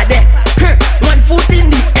bombade. One foot in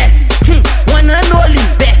the air. One hand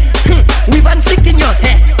holding back. With one flick in your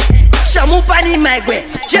hair. Shamu pani my way.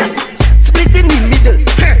 Just split in the middle.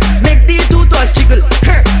 Make the two toys jiggle.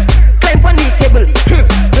 Climb on the table.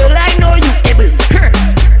 Girl, I know you able.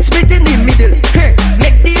 Split in the middle.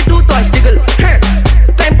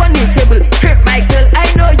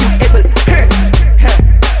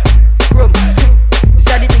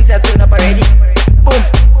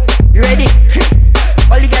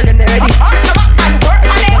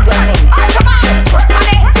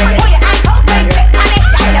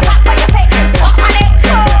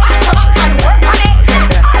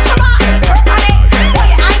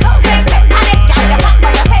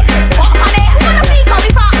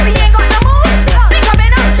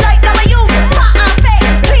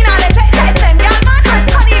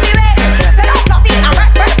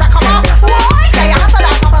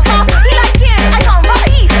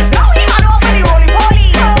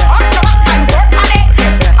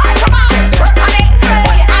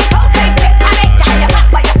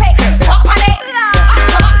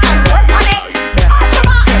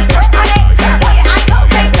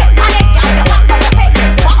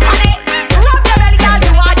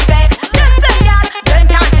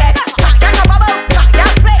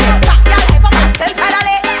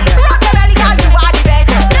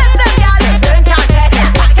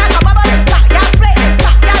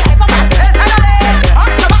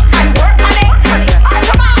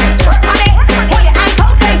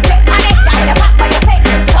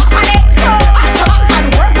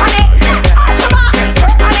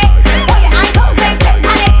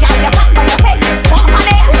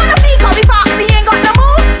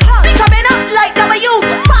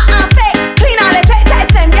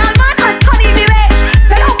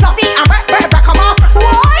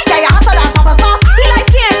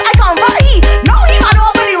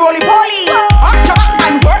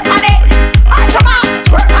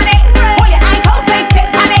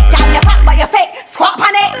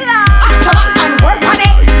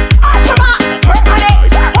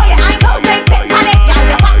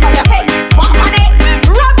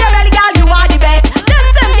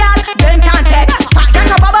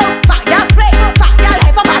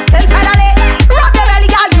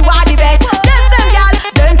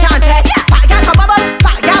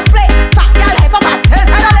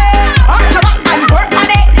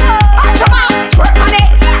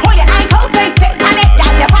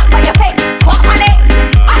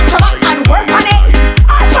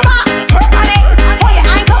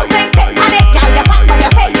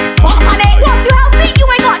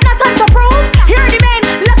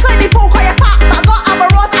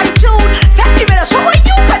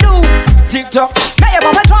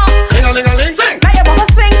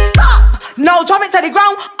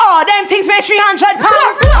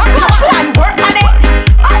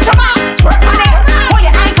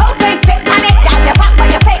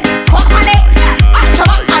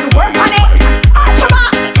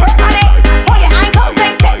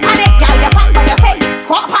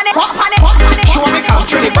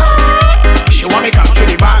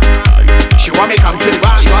 want me come to the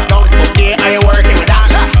back. Got down smoke there, I ain't working with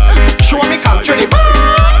that. She want me come to the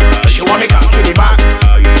back. She want me come to the back.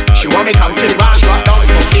 She want me come to the back. Got down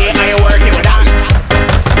smoke there, I ain't working with that.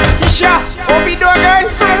 Keisha, what be doing, girl?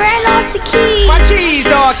 I lost the key. My cheese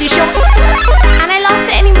on, Keisha. And I lost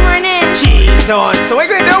it any morning. Cheese on. So what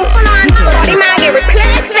you gonna do? Hold on. She might get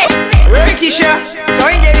replacement. Really, Keisha? So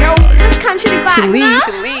I ain't getting house. Just come to the back.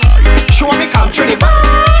 She want me come to the back.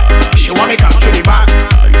 She want me come to the back.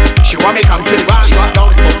 She want me come to the back. Got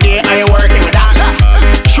down smoke there, I ain't working with that.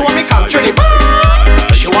 She want me come to the back.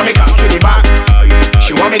 She want me come to the back.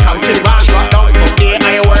 She want me come to the back. Got down smoke there,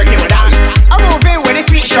 I ain't working with that. I'm moving with a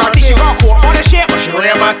sweet shorty. She got caught on the shit, but she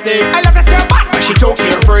real busted. I love this girl back, but she too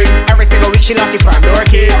carefree. Every single week she lost the front door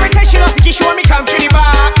key. Every time she lost the key, she want me come to the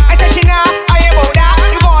back. I tell she nah, I ain't about that.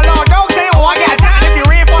 You gon' long dog, say you won't get attacked. If you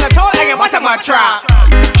rain for the toll, I get bottom of trap.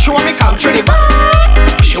 She want me come to the back.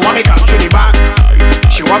 She want me come to the back.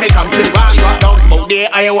 She want me come to the back. Got dog smoke there,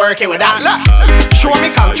 I ain't working with that. She want me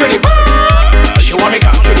come to the back. She want me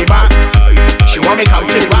come to the back. She want me come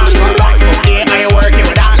to the back. Got dog smoke there, I ain't working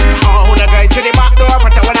with that. Oh, who not going to the back door,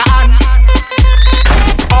 but I wanna on.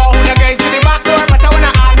 Oh, who not going to the back door, but I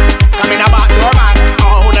wanna on. Come in the back door, man.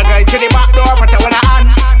 Oh, who not going to the back door, but I wanna on.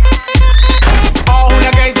 Oh, who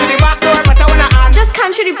not going to the back door, but I wanna on. Just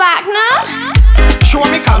come to the back now. She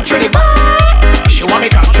want me come to the back. She want me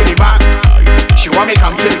come to the back. She want me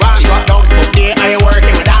come to the back. Got down smoke there, I ain't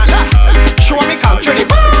working with that. She want me come to the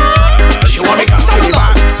back. She want me come to the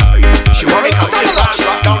back. She want me come to the back.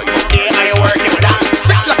 Got down smoke there, I ain't working with that.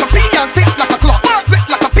 Spit like a pea and tick like a clock. Spit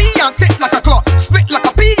like a pea and tick like a clock. Spit like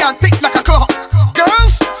a pea and tick like a clock.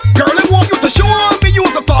 Girls, girl, I want you to show me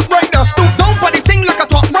use a top rider. Stoop down for the thing like a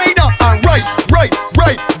top rider. And right.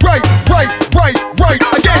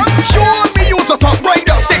 Again, show me use a top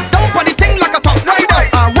rider. Sit down for the thing like a top rider.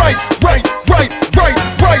 And right.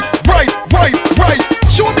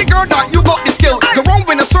 Show me, girl, that you got the skill. Go round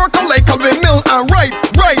in a circle like a windmill. And right.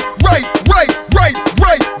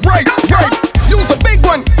 Use a big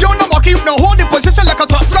one. You're not walking, now hold the position like a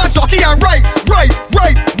top class jockey. And right.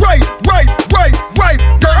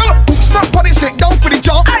 Girl, snap for the sit down for the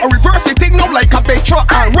jaw. Or reverse the thing now like a big truck.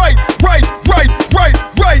 And right.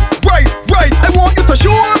 I want you to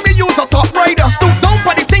show me use a top rider. Stoop down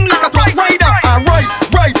for the thing like a top rider. And right.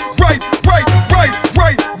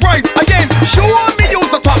 Again, show me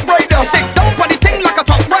use a top rider. Sit down for the thing like a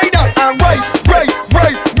top rider. And right.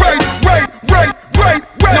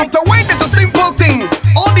 Now the way is a simple thing.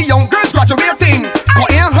 All the young girls graduating. Got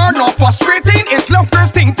in her not frustrating. It's love girls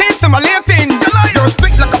thing simulating. Girls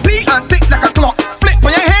speak like a pea and tick like a clock. Flip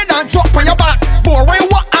on your head and drop on your back. Boring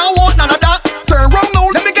what I want, none of that. Turn round now,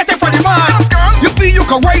 let me get it for the man. You feel you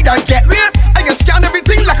can ride and get weird. I can scan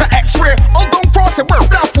everything like an X-ray. Oh, don't cross it, work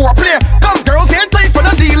down for a play. Come girls, ain't time for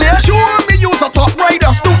the delay. Show me use a top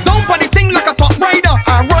rider. Stoop down for the thing like a top rider.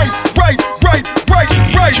 And right.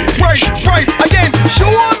 Again, show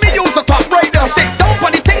me use a top rider. Sit down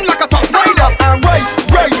for the thing like a top rider. And right.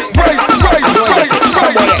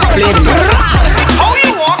 Somebody explain to me. How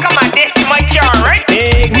you walk on my this in my car, right?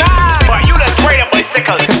 Big man. But you just ride a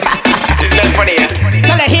bicycle. It's not funny, yeah?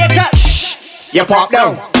 Tell a hater, shh. You pop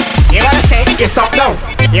down. You gotta say, you stop down.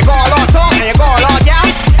 You go all out talk and you go all out, yeah.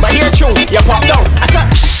 But here true, you pop down. I said,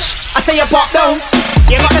 shh. I say you pop down.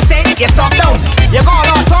 You gotta say, you stop down. You go all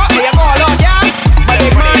out talk and you go all out, yeah. But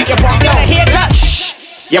big man, you pop down. Tell a hater, shh.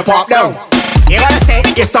 You pop down. You gotta say,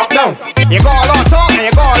 you stop down. You go all out talk and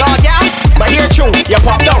you go all out, yeah. But here true, you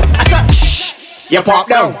pop down. I said, shh. You pop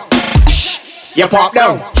down. Shh. You pop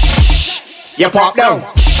down. Shh. You pop down.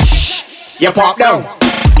 Shh. You pop down.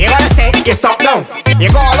 You gotta say, you stop down. You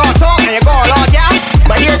go all out talk and you go all out, yeah.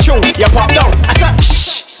 But here true, you pop down. I said,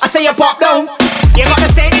 shh. I say you pop down. You gotta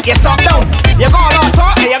say, you stop down. You go all out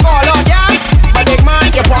talk and you go all out, yeah. But big man,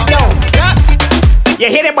 you pop down, yeah. You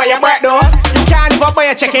hit it by your breath, though. You can't even buy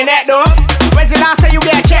your chicken net, though. When's the last time you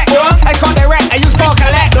get a check, though? I call the rent, I use call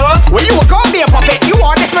collect, though. When you would call me a puppet, you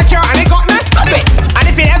want this mature and it got no stop it. And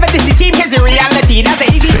if you ever diss the team, here's the reality. That's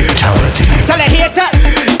easy. Tell a hater,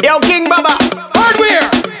 yo, King Baba, hardware.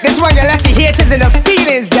 This one you left the haters and the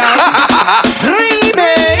feelings down.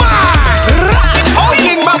 Remix. How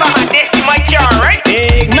you walk on my this in my car, right?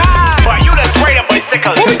 Big man. But you just ride a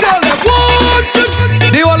bicycle. Who we tell them what?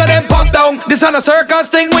 The whole of them pop down. This on a circus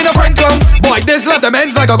thing with a friend come. Boy, this left them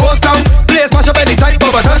ends like a ghost town. Play smash up any type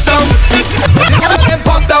of a touchdown. The whole of them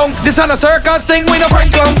pop down. This on a circus thing with a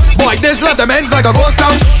friend come. Boy, this left them ends like a ghost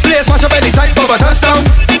town. Play smash up any type of a touchdown.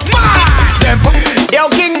 Them Yo,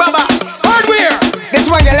 King Baba, hardware. this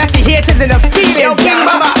one you left the haters and the feelings. Yo, King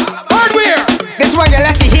Baba, Hardware. this one you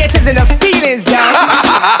left the haters and the feelings down.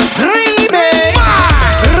 Remix.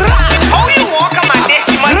 How you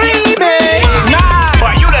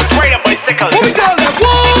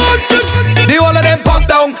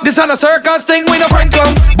on a circus thing, we no friend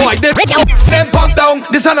club. Boy, this them pop down.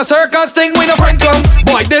 This on a circus thing, we no friend club.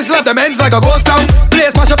 Boy, this left them ends like a ghost town.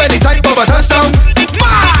 Place mash up any type of a touchdown.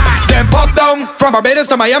 Them pop down. From Barbados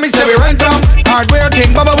to Miami, say we rent from. Hardware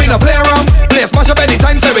king, mama, we no play around. Place mash up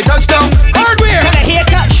anytime, say we touchdown. Hardware. Tell the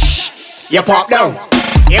hater, shh, you pop down.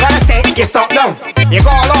 You gotta say, you stop down. You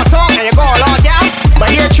go all out talk and you go all out down.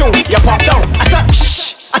 But here true, you pop down. I said,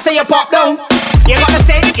 shh, I say you pop down. You gotta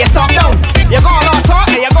say, you stop down. You go all out talk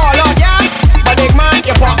and you go all out down. But big man,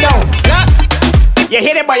 you pop down. Look, you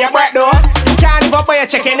hit it by your breath though. You can't live up by your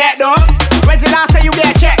chicken neck though. When's the last time you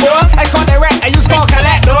get checked though? I call direct and you call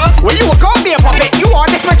collect though. When you call me a puppet, you on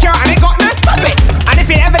this mature and I got none, stop it. And if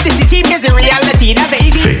you ever this team, here's the reality. That's the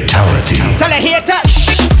easy fatality. Tell the hater,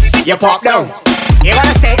 shh, you pop down. You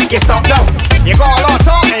gotta say, you stop down. You go all out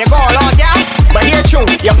talk and you go all out down. But here true,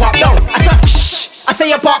 you pop down. I said, shh, I say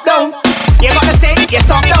you pop down. You gotta say, you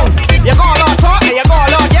stop down. You go all out talk and you go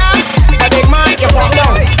all out down. But big man, you pop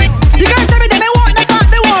down. The girls tell me they want the fat,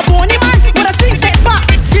 they want bony man with a sweet sex back.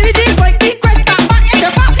 Skinny jeans, white feet, press back, back in the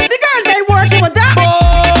fat. The girls ain't working with that.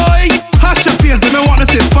 Boy, hush your face, they want to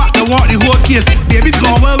say spot, they want the whole kiss. Baby's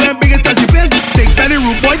gone well when big and touch your face. Take belly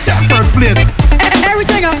root, boy, that first place.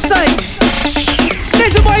 Everything outside.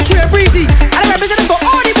 There's a boy tree breezy, and I represent for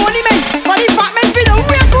all the bony men. But the fat men feel the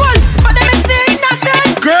real cool, but they ain't saying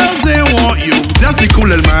nothing. Girls they want you, just be cool,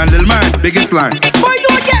 little man, biggest line. Boy,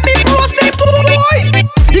 don't get me prostate, boy.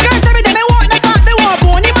 The girls tell me they want the fat, they want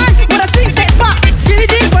bony man with a sweet sex back. Skinny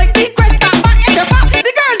jeans, white feet, press back, back in the fat.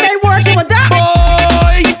 The girls ain't working with that.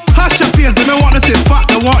 Boy, hush your face, they want to say spot,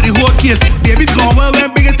 they want the whole kiss. Baby's gone well when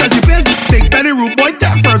big and touch your face. Take belly root, boy,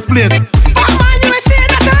 that first place. Fat man, you ain't saying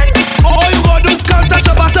nothing. All you gotta do is come touch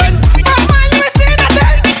a button. Fat man, you ain't saying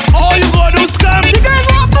nothing. All you gotta do is come. The girls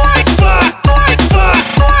want boys. Fat, Boys, fat,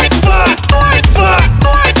 boys, fat, boys, fat,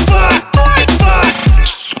 boys, fat, boys,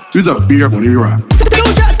 fat. Use a beer when you rap. You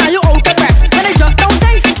just now you out of breath. When they jump down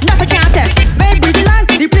things, not a contest. Man, breezy land,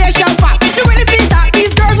 the place shall fat. You really feel that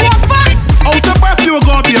these girls want fat? Out of breath, you were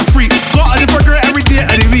gonna be a freak. Got a different girl every day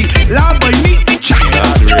of the week. Loud by me, chat.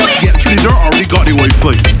 Get through the door, already got the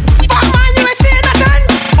Wi-Fi. Fat man, you ain't saying nothing.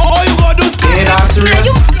 All you gotta do is come. Yeah, that's serious.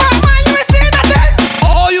 You fat man, you ain't saying nothing.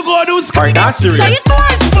 All you gotta do is come. Alright, that's serious. So you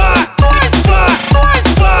boys, Fat, boys, fat, boys,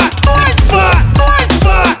 fat, boys, fat, boys,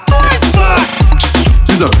 fat, boys, fat.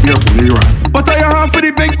 Use a beer when you rap. What are your hand for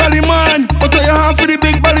the big belly man? What are your hand for the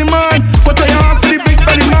big belly man? What are your hand for the big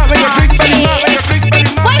belly man? Like a big belly man, like a big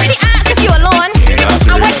belly man. Why she asks if you alone?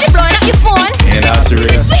 And why she blowing up your phone? Yeah, that's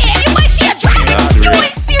serious. Where you why she address? You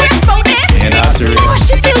ain't serious about this? Yeah, that's serious. Oh,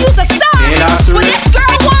 she feel you's a star. Yeah, that's But serious. this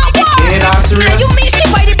girl want war. Yeah, that's serious. And you mean she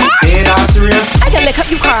by the bar? Yeah, that's serious. I can lick up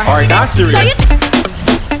your car. Alright, that's serious. So you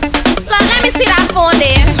Lord, let me see that phone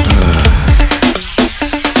there.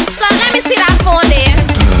 Lord, let me see that phone there.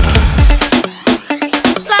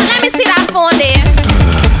 Lord, let me see that phone there.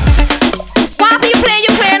 Why are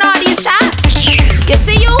you playing all these shots? You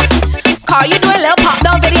see you? Call you doing little pop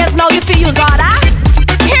down videos, now you feel use all that.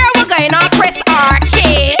 Here we're going on Chris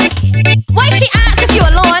Arcade. Why she asks if you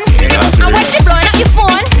alone? Yeah, and why she blowing up your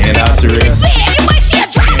phone? Yeah, that's serious. Where you why she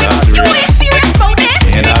address? You ain't serious about this?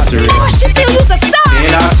 Yeah, that's serious. Oh, she feel you's a star.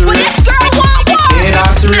 Yeah, that's serious. But this girl want war. Yeah,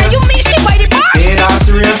 that's serious. And you mean she by the bar? Yeah, that's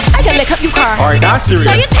serious. I can lick up your car. Alright, that's serious.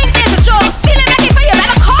 So you think there's a joke? Feeling like if you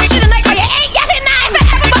better caution tonight, cause you ain't getting that. If I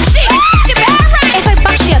ever buck shit, she better right. If I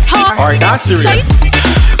buck she a talk. Alright, that's serious. So you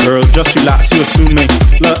Girl, just relax, you assume me.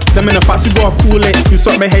 Look, them in the facts, you gotta cool it. You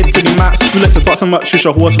suck my head to the max. You like to talk so much, you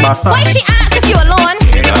should horse by why side. she asks if you alone?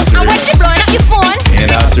 Yeah, that's And why serious. she blowing up your phone? Yeah,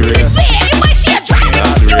 that's serious. Where you why she address?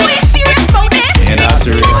 That's You serious. ain't serious about this? Yeah, that's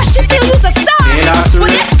serious. Oh, she feel you's a star. Yeah, that's But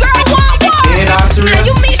serious. this girl want war. Yeah, that's serious. And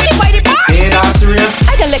you mean she by the bar? Yeah, that's serious.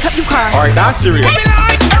 I can lick up your car. Alright, that's serious.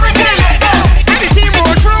 Everything let go. Any team roll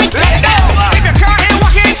through, let go. If your car ain't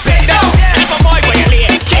walking, bend down. And if a boy where you lay,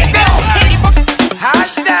 kick down.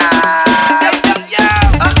 Hashtag.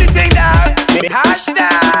 Up the thing down. Hashtag.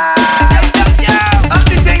 Up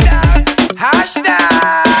the thing down. Hashtag.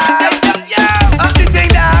 Up the thing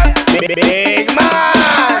down. Big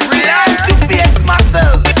man. Relax your face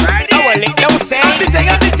muscles. I will lick no say. Up the thing.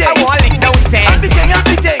 I will lick no say. Up the thing.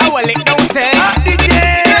 I will lick no say. Up the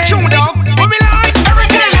thing. You're true dog. When we land, everything.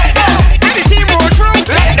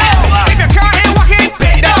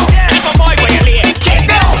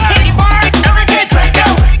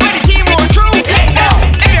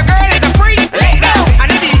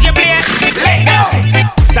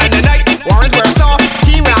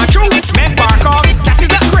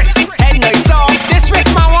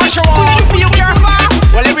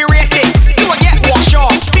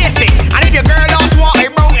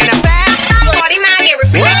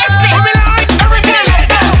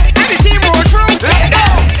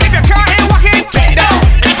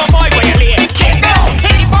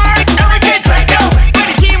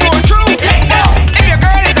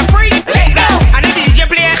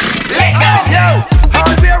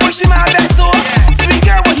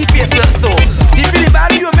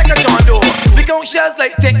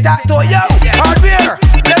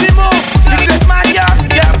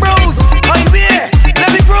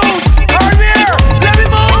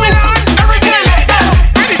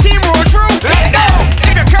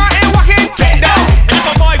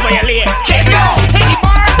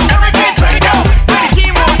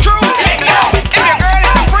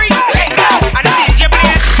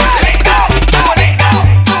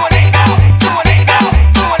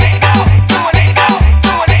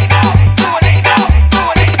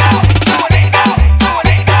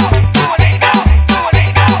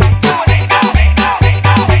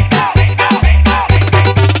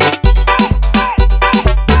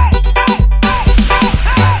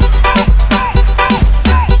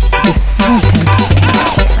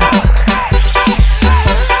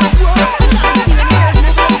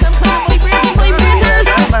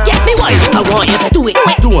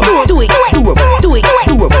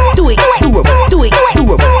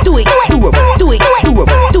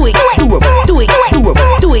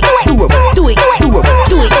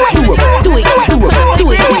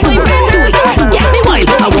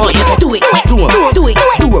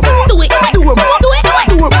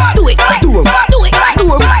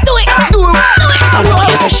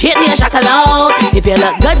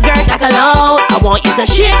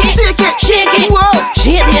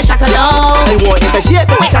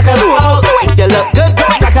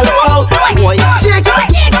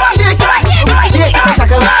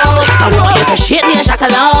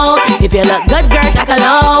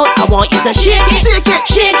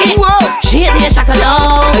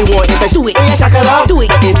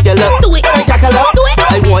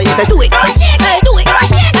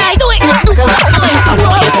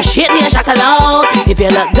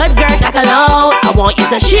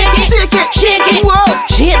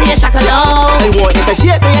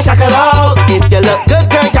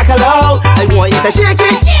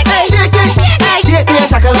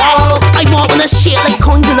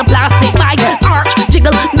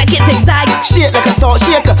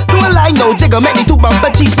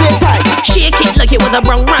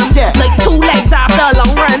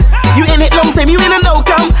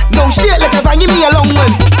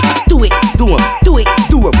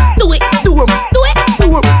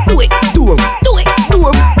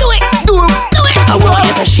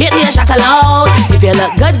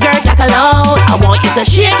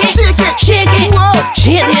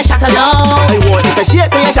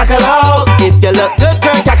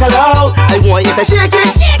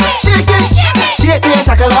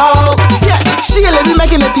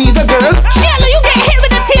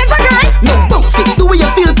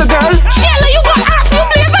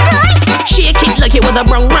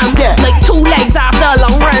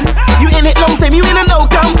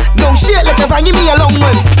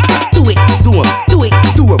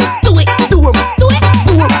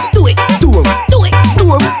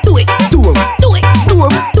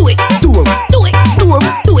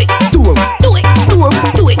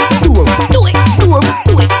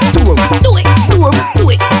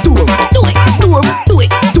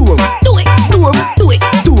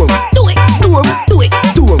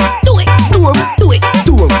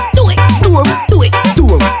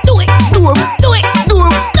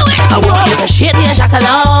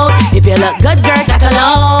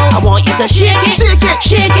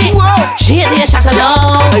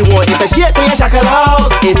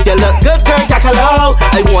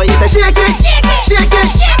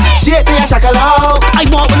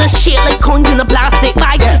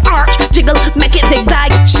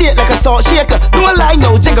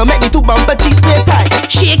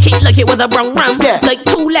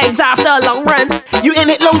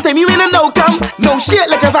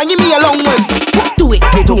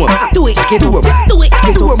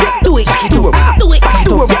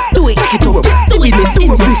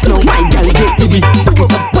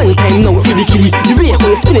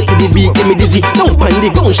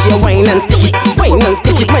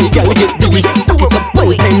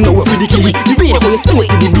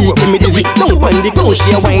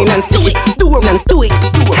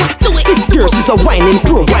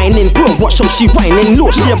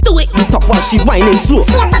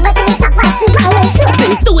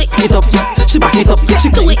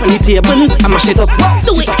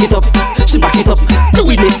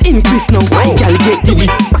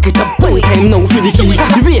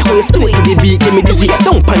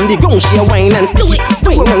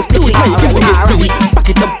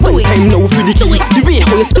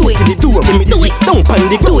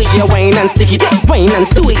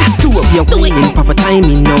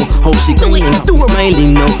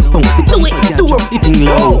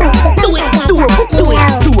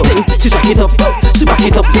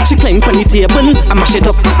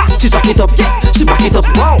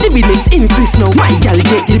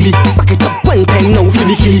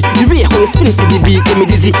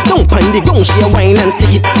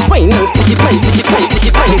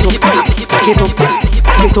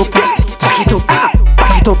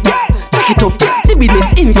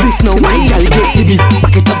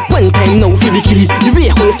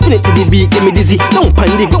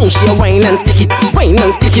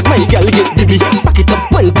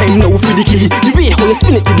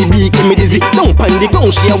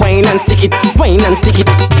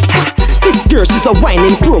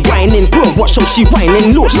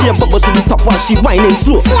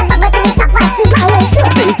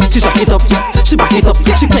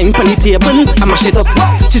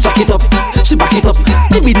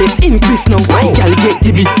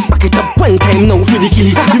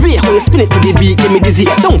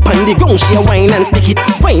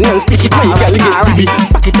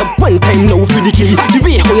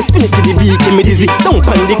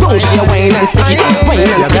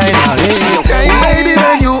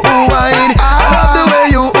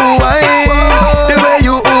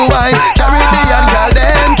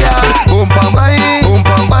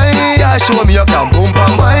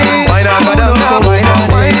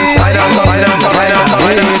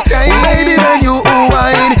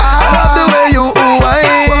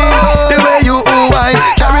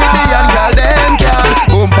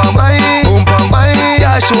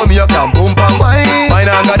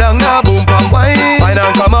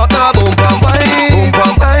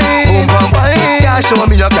 show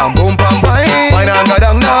me you can boom pam wine. Wine and go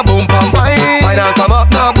down now, boom pam wine. Wine and come up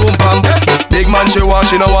now, boom pam. Big man she want,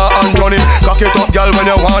 she know want and Johnny. Cock it up, girl, when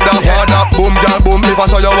you want that, want that. Boom, girl, boom, if I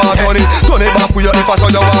saw you want Johnny. Turn it back with you if I saw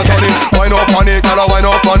you want Johnny. Wine up on it, girl, wine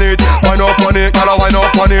up on it. Wine up on it, girl, wine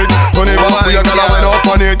up on it. Turn it back with you, girl, wine up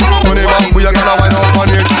on it. Turn it back with you, girl, wine up on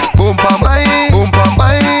it. Boom pam wine, boom pam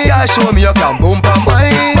wine. Yeah, show me you can boom pam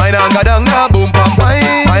wine. Wine and go down now, boom pam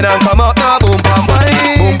wine. Wine and come up now, boom pam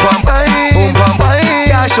wine. Boom pam wine, boom pam wine.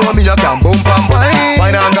 Yeah, show me you can boom pam wine.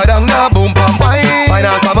 Wine and go down now, boom pam wine. Wine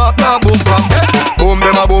and come up now, boom pam. Boom,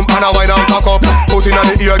 them a boom and a wine and cock up. Put in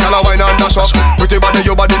the ear, girl, a wine and dash up. Pretty body,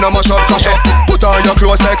 your body no mash up, crash up. Put on your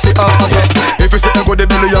clothes, sexy and hot up. If you sit and go the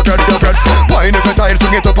belly, you get. Wine if you tired,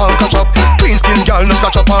 bring it up and catch up. Clean skin, girl, no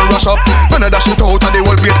scratch up and rush up. When I dash it out, and the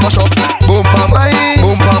whole place mash up. Boom, pam, wine,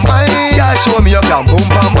 boom, pam, wine. Yeah, show me you can boom,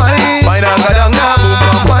 pam, wine. Wine and go down now, boom,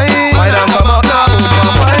 pam, wine. Wine and come up now, boom,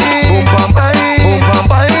 pam, wine. Boom, pam, wine, boom, pam,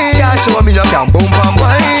 wine. Yeah, show me you can boom, pam,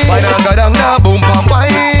 wine. Wine and go down now, boom, pam,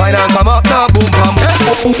 wine. Wine and come up now, boom, pam.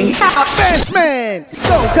 Bashment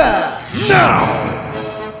Soca now.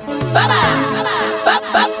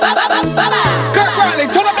 Kirk Riley,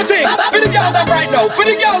 turn up the thing. For the girl them right now. For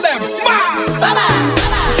the girl them.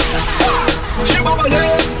 She bubbling.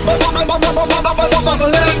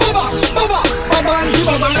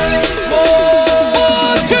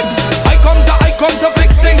 I come to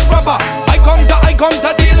fix things proper. I come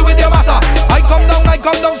to deal with your matter. I come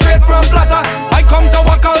down straight from platter. I come to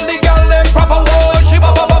walk all the girl them proper. Whoa, she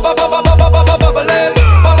bubbling.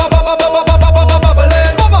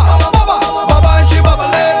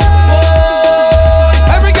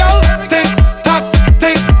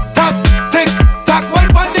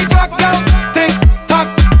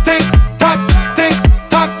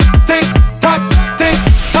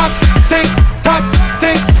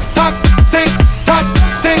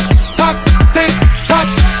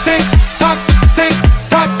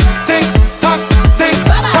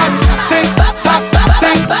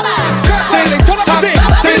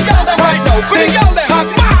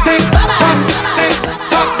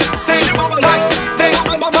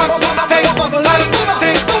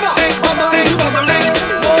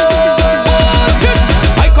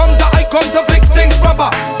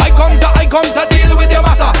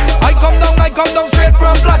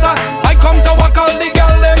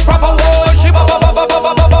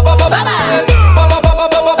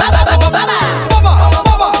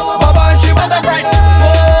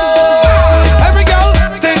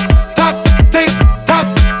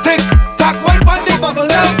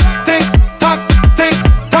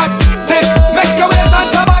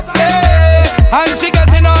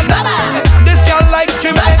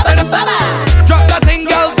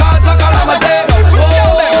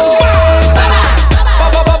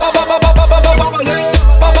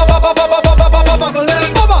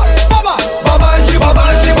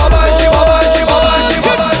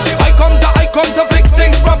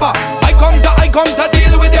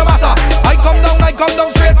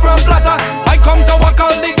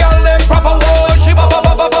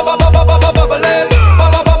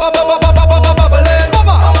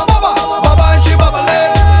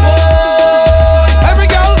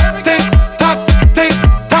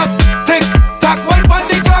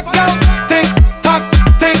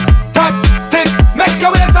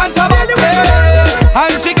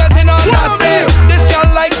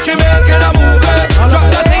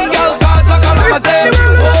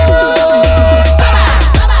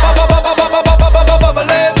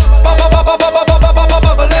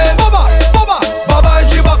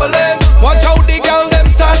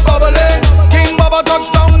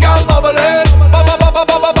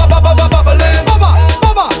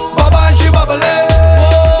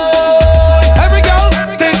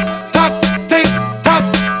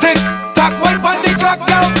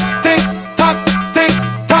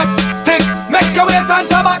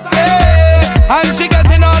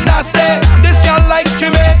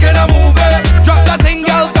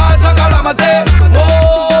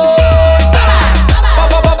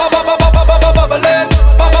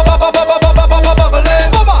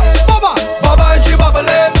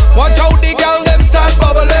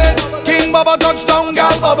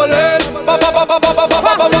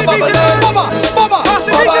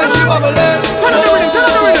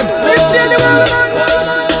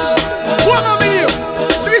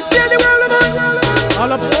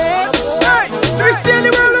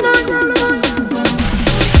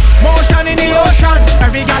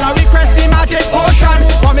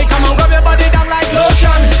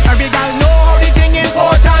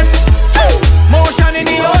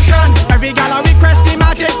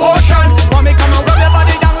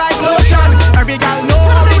 Every gal know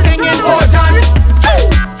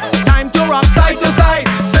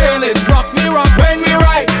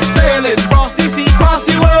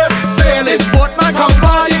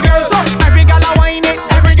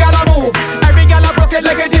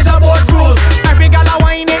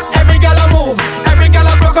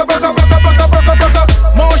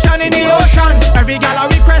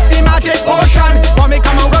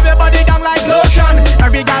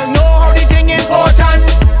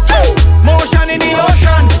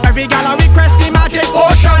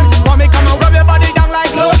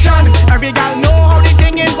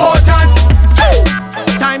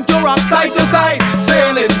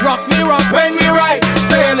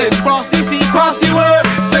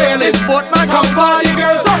this boat man come for the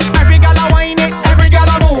girls. So every gal a whine it, every gal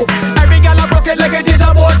a move. Every gal a broke it like it is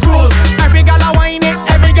a boat cruise. Every gal a whine it,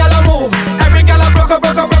 every gal a move. Every gal a broke up.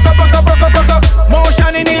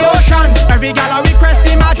 Motion in the ocean. Every gal a request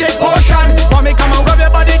the magic potion. Want me come and rub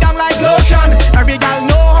your body down like lotion. Every gal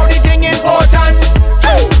know how the thing important.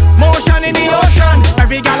 Motion in the ocean.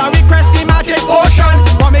 Every gal a request the magic potion.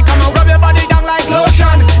 Want me come and rub your body down like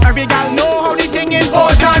lotion. Every gal know how the thing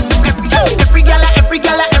important. Every gal a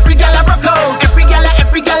broke out. Every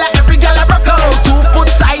gal a broke out. 2 foot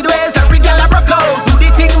sideways, every gal a broke out. Do the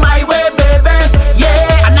thing my way, baby.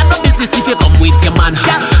 Yeah, and I know business if you come with your man.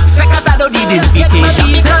 Seconds I don't need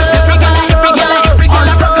invitation. Because every gal a broke out. Every gal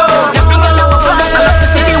a broke out. I love to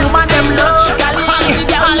see the woman them love.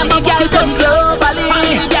 All of the gal come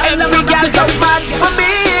globally. Every gal come mad for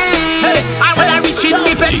me. And when I reach in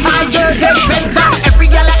me bed, my girl get center. Every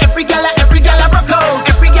gal a broke out.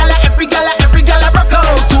 Every gal a broke out.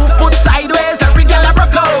 2 foot sideways, every gal a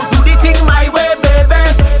broke out. Do the thing my way, baby.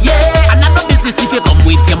 Yeah, and I know business if you come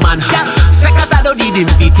with your man. Seconds I don't need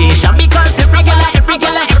invitation. Because every gal a broke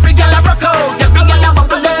out. Every gal a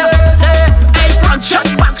bubble up. Say, hey, front shot,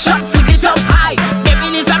 back shot, flip it up high.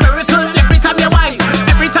 Baby, it's a miracle every time you whine.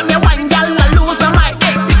 Every time you whine, gal, I lose my mind.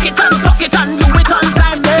 Hey, tick it and tuck it and do it on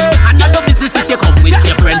time. Yeah, and I know business if you come with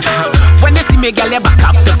your friend. When you see me, gal, you back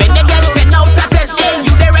up the bend. You get 10 out of 10. Hey,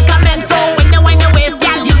 you they recommend. So when you whine your waist,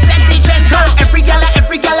 gal, you set the trend. Every gal a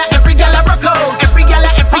broke out. Every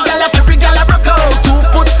gal a broke out. 2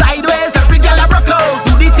 foot sideways, every gal a broke out.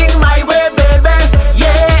 Do the thing my way, baby.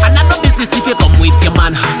 Yeah, and I know business if you come with your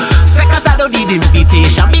man. Seconds I don't need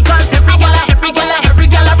invitation. Because every gal a broke out.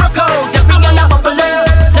 Every gal a bubble up.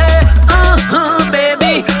 Say,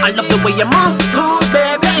 baby, I love the way you move,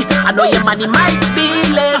 baby. I know your money might be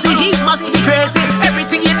lazy, he must be crazy.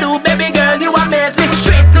 Everything you do, baby girl, you amaze me.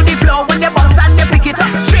 Straight to the floor when you bounce and you pick it up.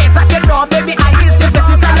 Straight at your draw, baby, I is your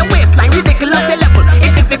visit on your waistline. Ridiculous, your level,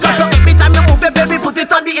 it's difficult. So every time you move it, baby, put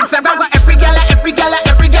it on the Instagram. Got every gal a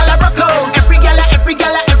broke out. Every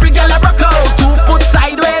gal a broke out. 2 foot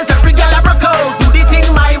sideways, every gal a broke out. Do the thing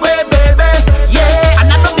my way, baby. Yeah, and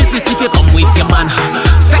I know business if you come with your man.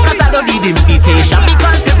 Seconds I don't need invitation.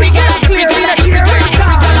 Because every gal a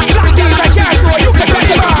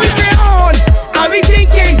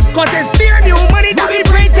cause it's beer new money that we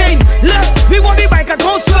printing. Look, we want the bike at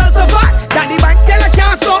home swell so fat that the bank teller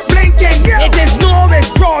can't stop blinking. It is no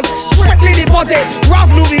withdrawals, strictly deposit.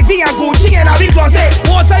 Ralph Louis V and Gucci and a big closet.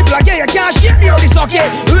 Once I plug in, you can't shit me out the socket.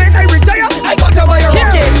 When I retire, I got to buy a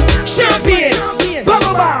rocket. Champagne,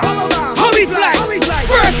 bubble bar, Hobby flag,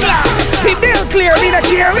 first class. The deal clear, me the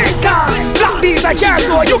clear in car. Black these I can't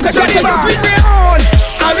so you can get it on.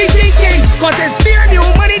 And we thinking, cause it's beer new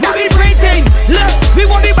money that we printing. Look, we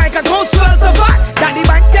want the bike at home swell so fat that the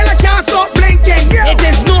bank teller can't stop blinking. It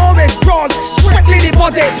is no withdrawals, strictly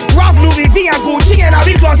deposit. Ralph Louis V and Gucci and a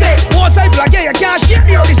big closet. Once I plug in, you can't shit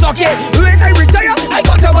me out the socket. When I retire, I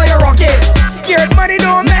got to buy a rocket. Scared money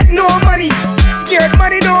don't make no money. Scared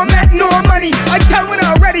money don't make no money. I tell you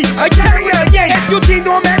already, I tell you again. If you think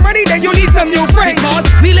don't make money, then you need some new friends. Because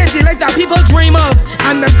we live the life that people dream of.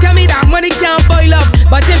 And them tell me that money can't buy love.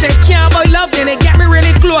 But if it can't buy love, then it get me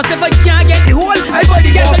really close. If I can't get the whole, I buy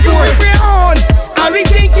the get the you free on. And we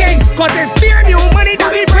thinking, cause it's beer new money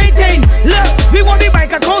that we printing. Look, we want the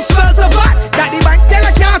bike at home swell so fat that the bank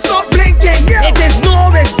teller can't stop blinking. It is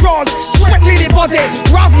no withdrawals, strictly deposit.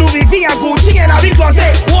 Ralph Louis V and Gucci and a big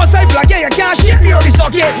closet. Once I plug in, you can't shit me out the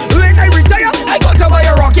socket. When I retire, I got to buy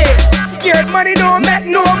a rocket. Scared money don't make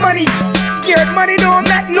no money. Scared money don't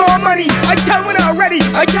make no money. I tell you already,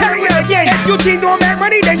 I tell you again. If you think don't make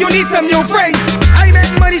money, then you need some new friends. I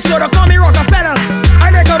make money, so they call me Rockefeller. I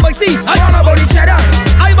make a big C, I all about the cheddar.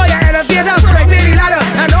 I buy an elevator, break me ladder.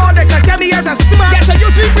 And all they can tell me is a smart. Get so you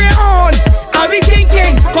sweet me on. And we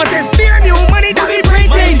thinking, cause it's beer new money that we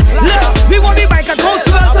printing. Look, we want the bike at home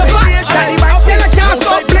swell so fat that the bank teller can't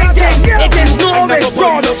stop blinking. It is no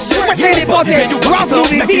withdrawals, strictly deposit. Ralph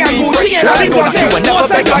Louis V and Gucci and a big closet.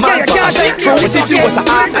 Once I plug in, you can't shit me out the socket. If you was to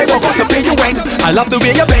ask, I will got to pay you rent. I love the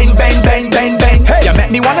way you bang, bang, bang, bang, bang. You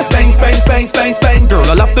make me wanna spend, spend, spend, spend, spend. Girl,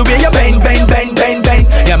 I love the way you bang, bang, bang, bang, bang.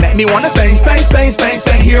 You make me wanna spend, spend, spend, spend,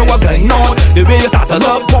 spend. Hear what going on? The way you start to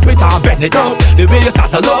love, pop it and bend it up. The way you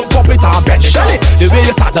start to love, pop it and bend it up. The way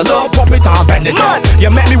you start to love, pop it and bend it up.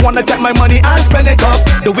 You make me wanna take my money and spend it up.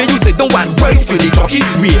 The way you sit down and ride for the jockey.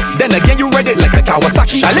 Wait, then again you ride it like a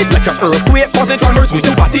Kawasaki. Shall it like an earthquake, causing tremors with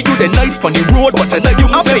your body. You the nice funny road, but tonight you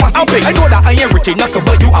move it. I know that I ain't rich enough to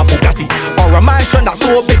buy you a Bugatti or a mansion that's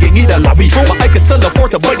so big it need a lobby. But I can still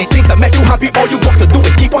afford to buy the things that make you happy. All you got to do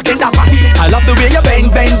is keep walking that party. I love the way you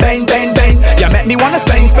bang, bang, bang. bend, bend, bend. You make me wanna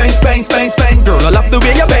spend, spend, spend, spend, spend. Girl, I love the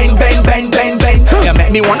way you bend, bend, bend, bend, bend. You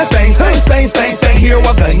make me wanna spend, spend, spend, spend, spend. Hear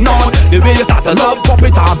what's going on? The way you start to love, pop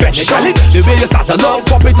it on, bend it, shall it. The way you start to love,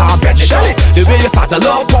 pop it on, bend it, shall it. The way you start to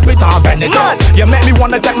love, pop it on, bend it on. You make me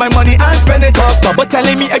wanna take my money and spend it up. But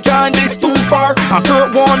telling me I can't, this too far. And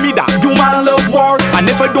Kurt warn me that you man love war. And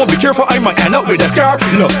if I don't be careful, I might end up with a scar.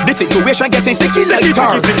 Look, this situation getting sticky like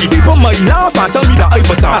tar. People might laugh and tell me that I'm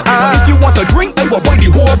bizarre. But if you want a drink, I will buy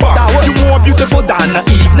the whole bar. You more beautiful than an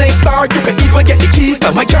evening star. You can even get the keys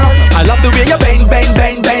to my car. I love the way you bend, bend,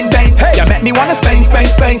 bend, bend, bend. You make me wanna spend, spend,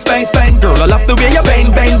 spend, spend, spend. Girl, I love the way you bend,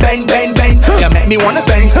 bend, bend, bend, bend. You make me wanna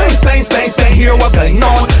spend, spend, spend, spend, spend. Hear what's going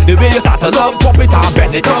on? The way you start to love, pop it on,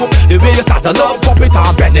 bend it up. The way you start to love, pop it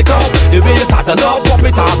on, bend it up. The way you start to love, pop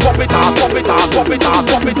it on, pop it on, pop it on, pop it on,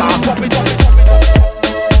 pop it on, pop it on, pop it on.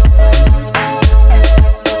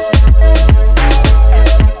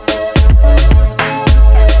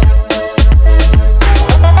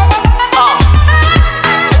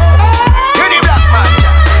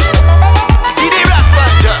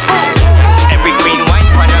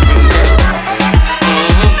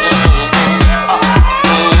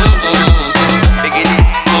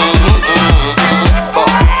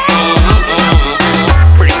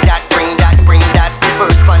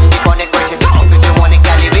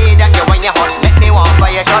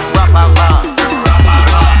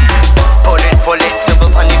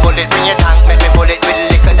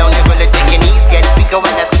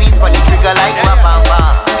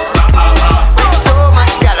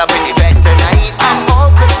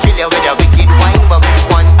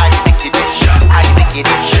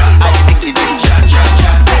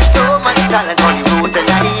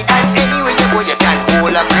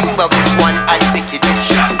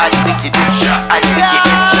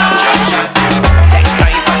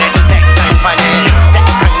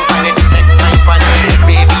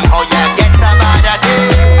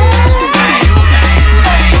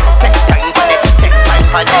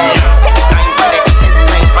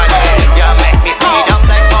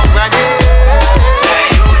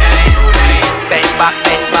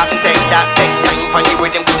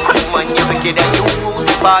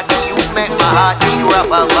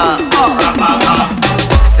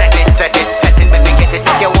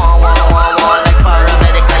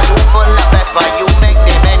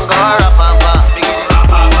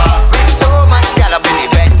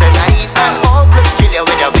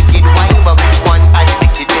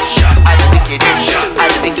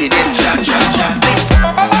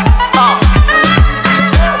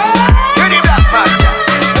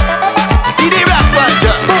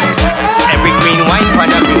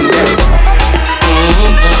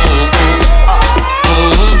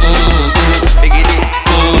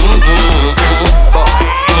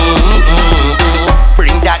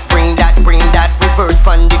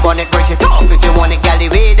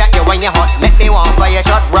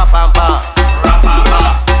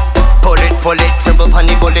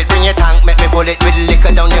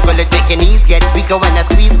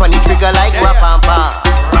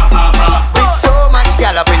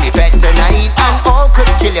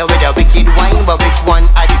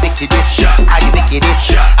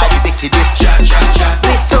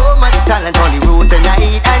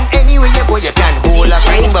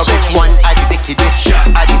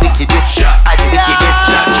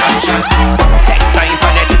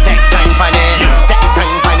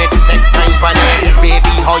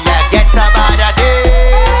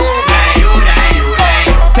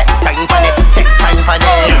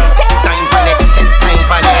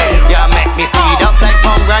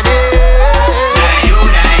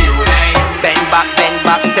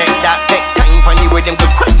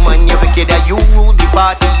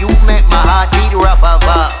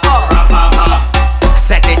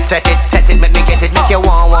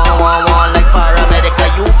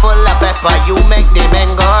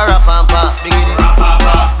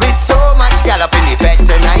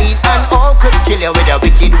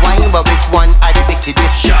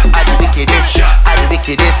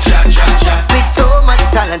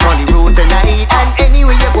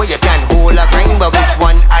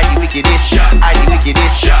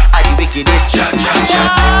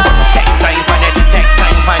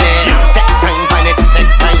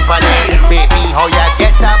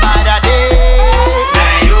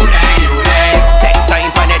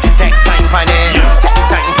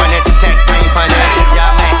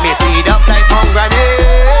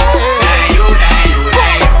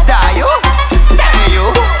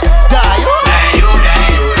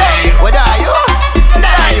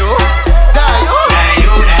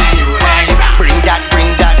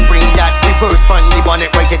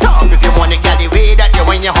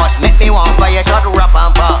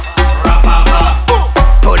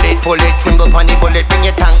 bring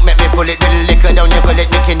your tongue, make me full it with liquor down your gullet,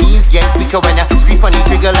 make your knees get weaker when you squeeze on the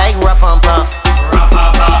trigger like rap-pampa.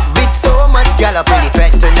 With so much gal up in the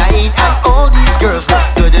fed tonight, and all these girls look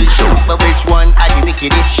good and show. But which one are the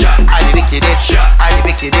wickedest? Are the wickedest? Are the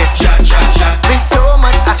wickedest? With so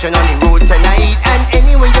much action on the road tonight, and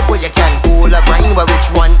anywhere you go you can hold a grind. But which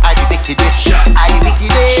one are the wickedest? Are the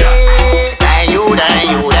wickedest? Dang you, dang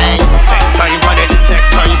you, dang. Take time for it, take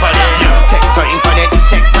time for it, take time for it,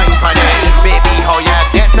 take time for it. Baby, how you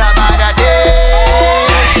get about a day?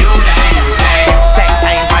 Dang you, dang you, dang. Take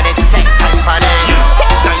time for it, take time for it.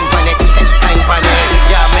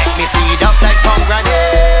 Yeah, make me see it up like pomegranate.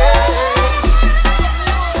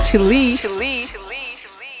 Chile.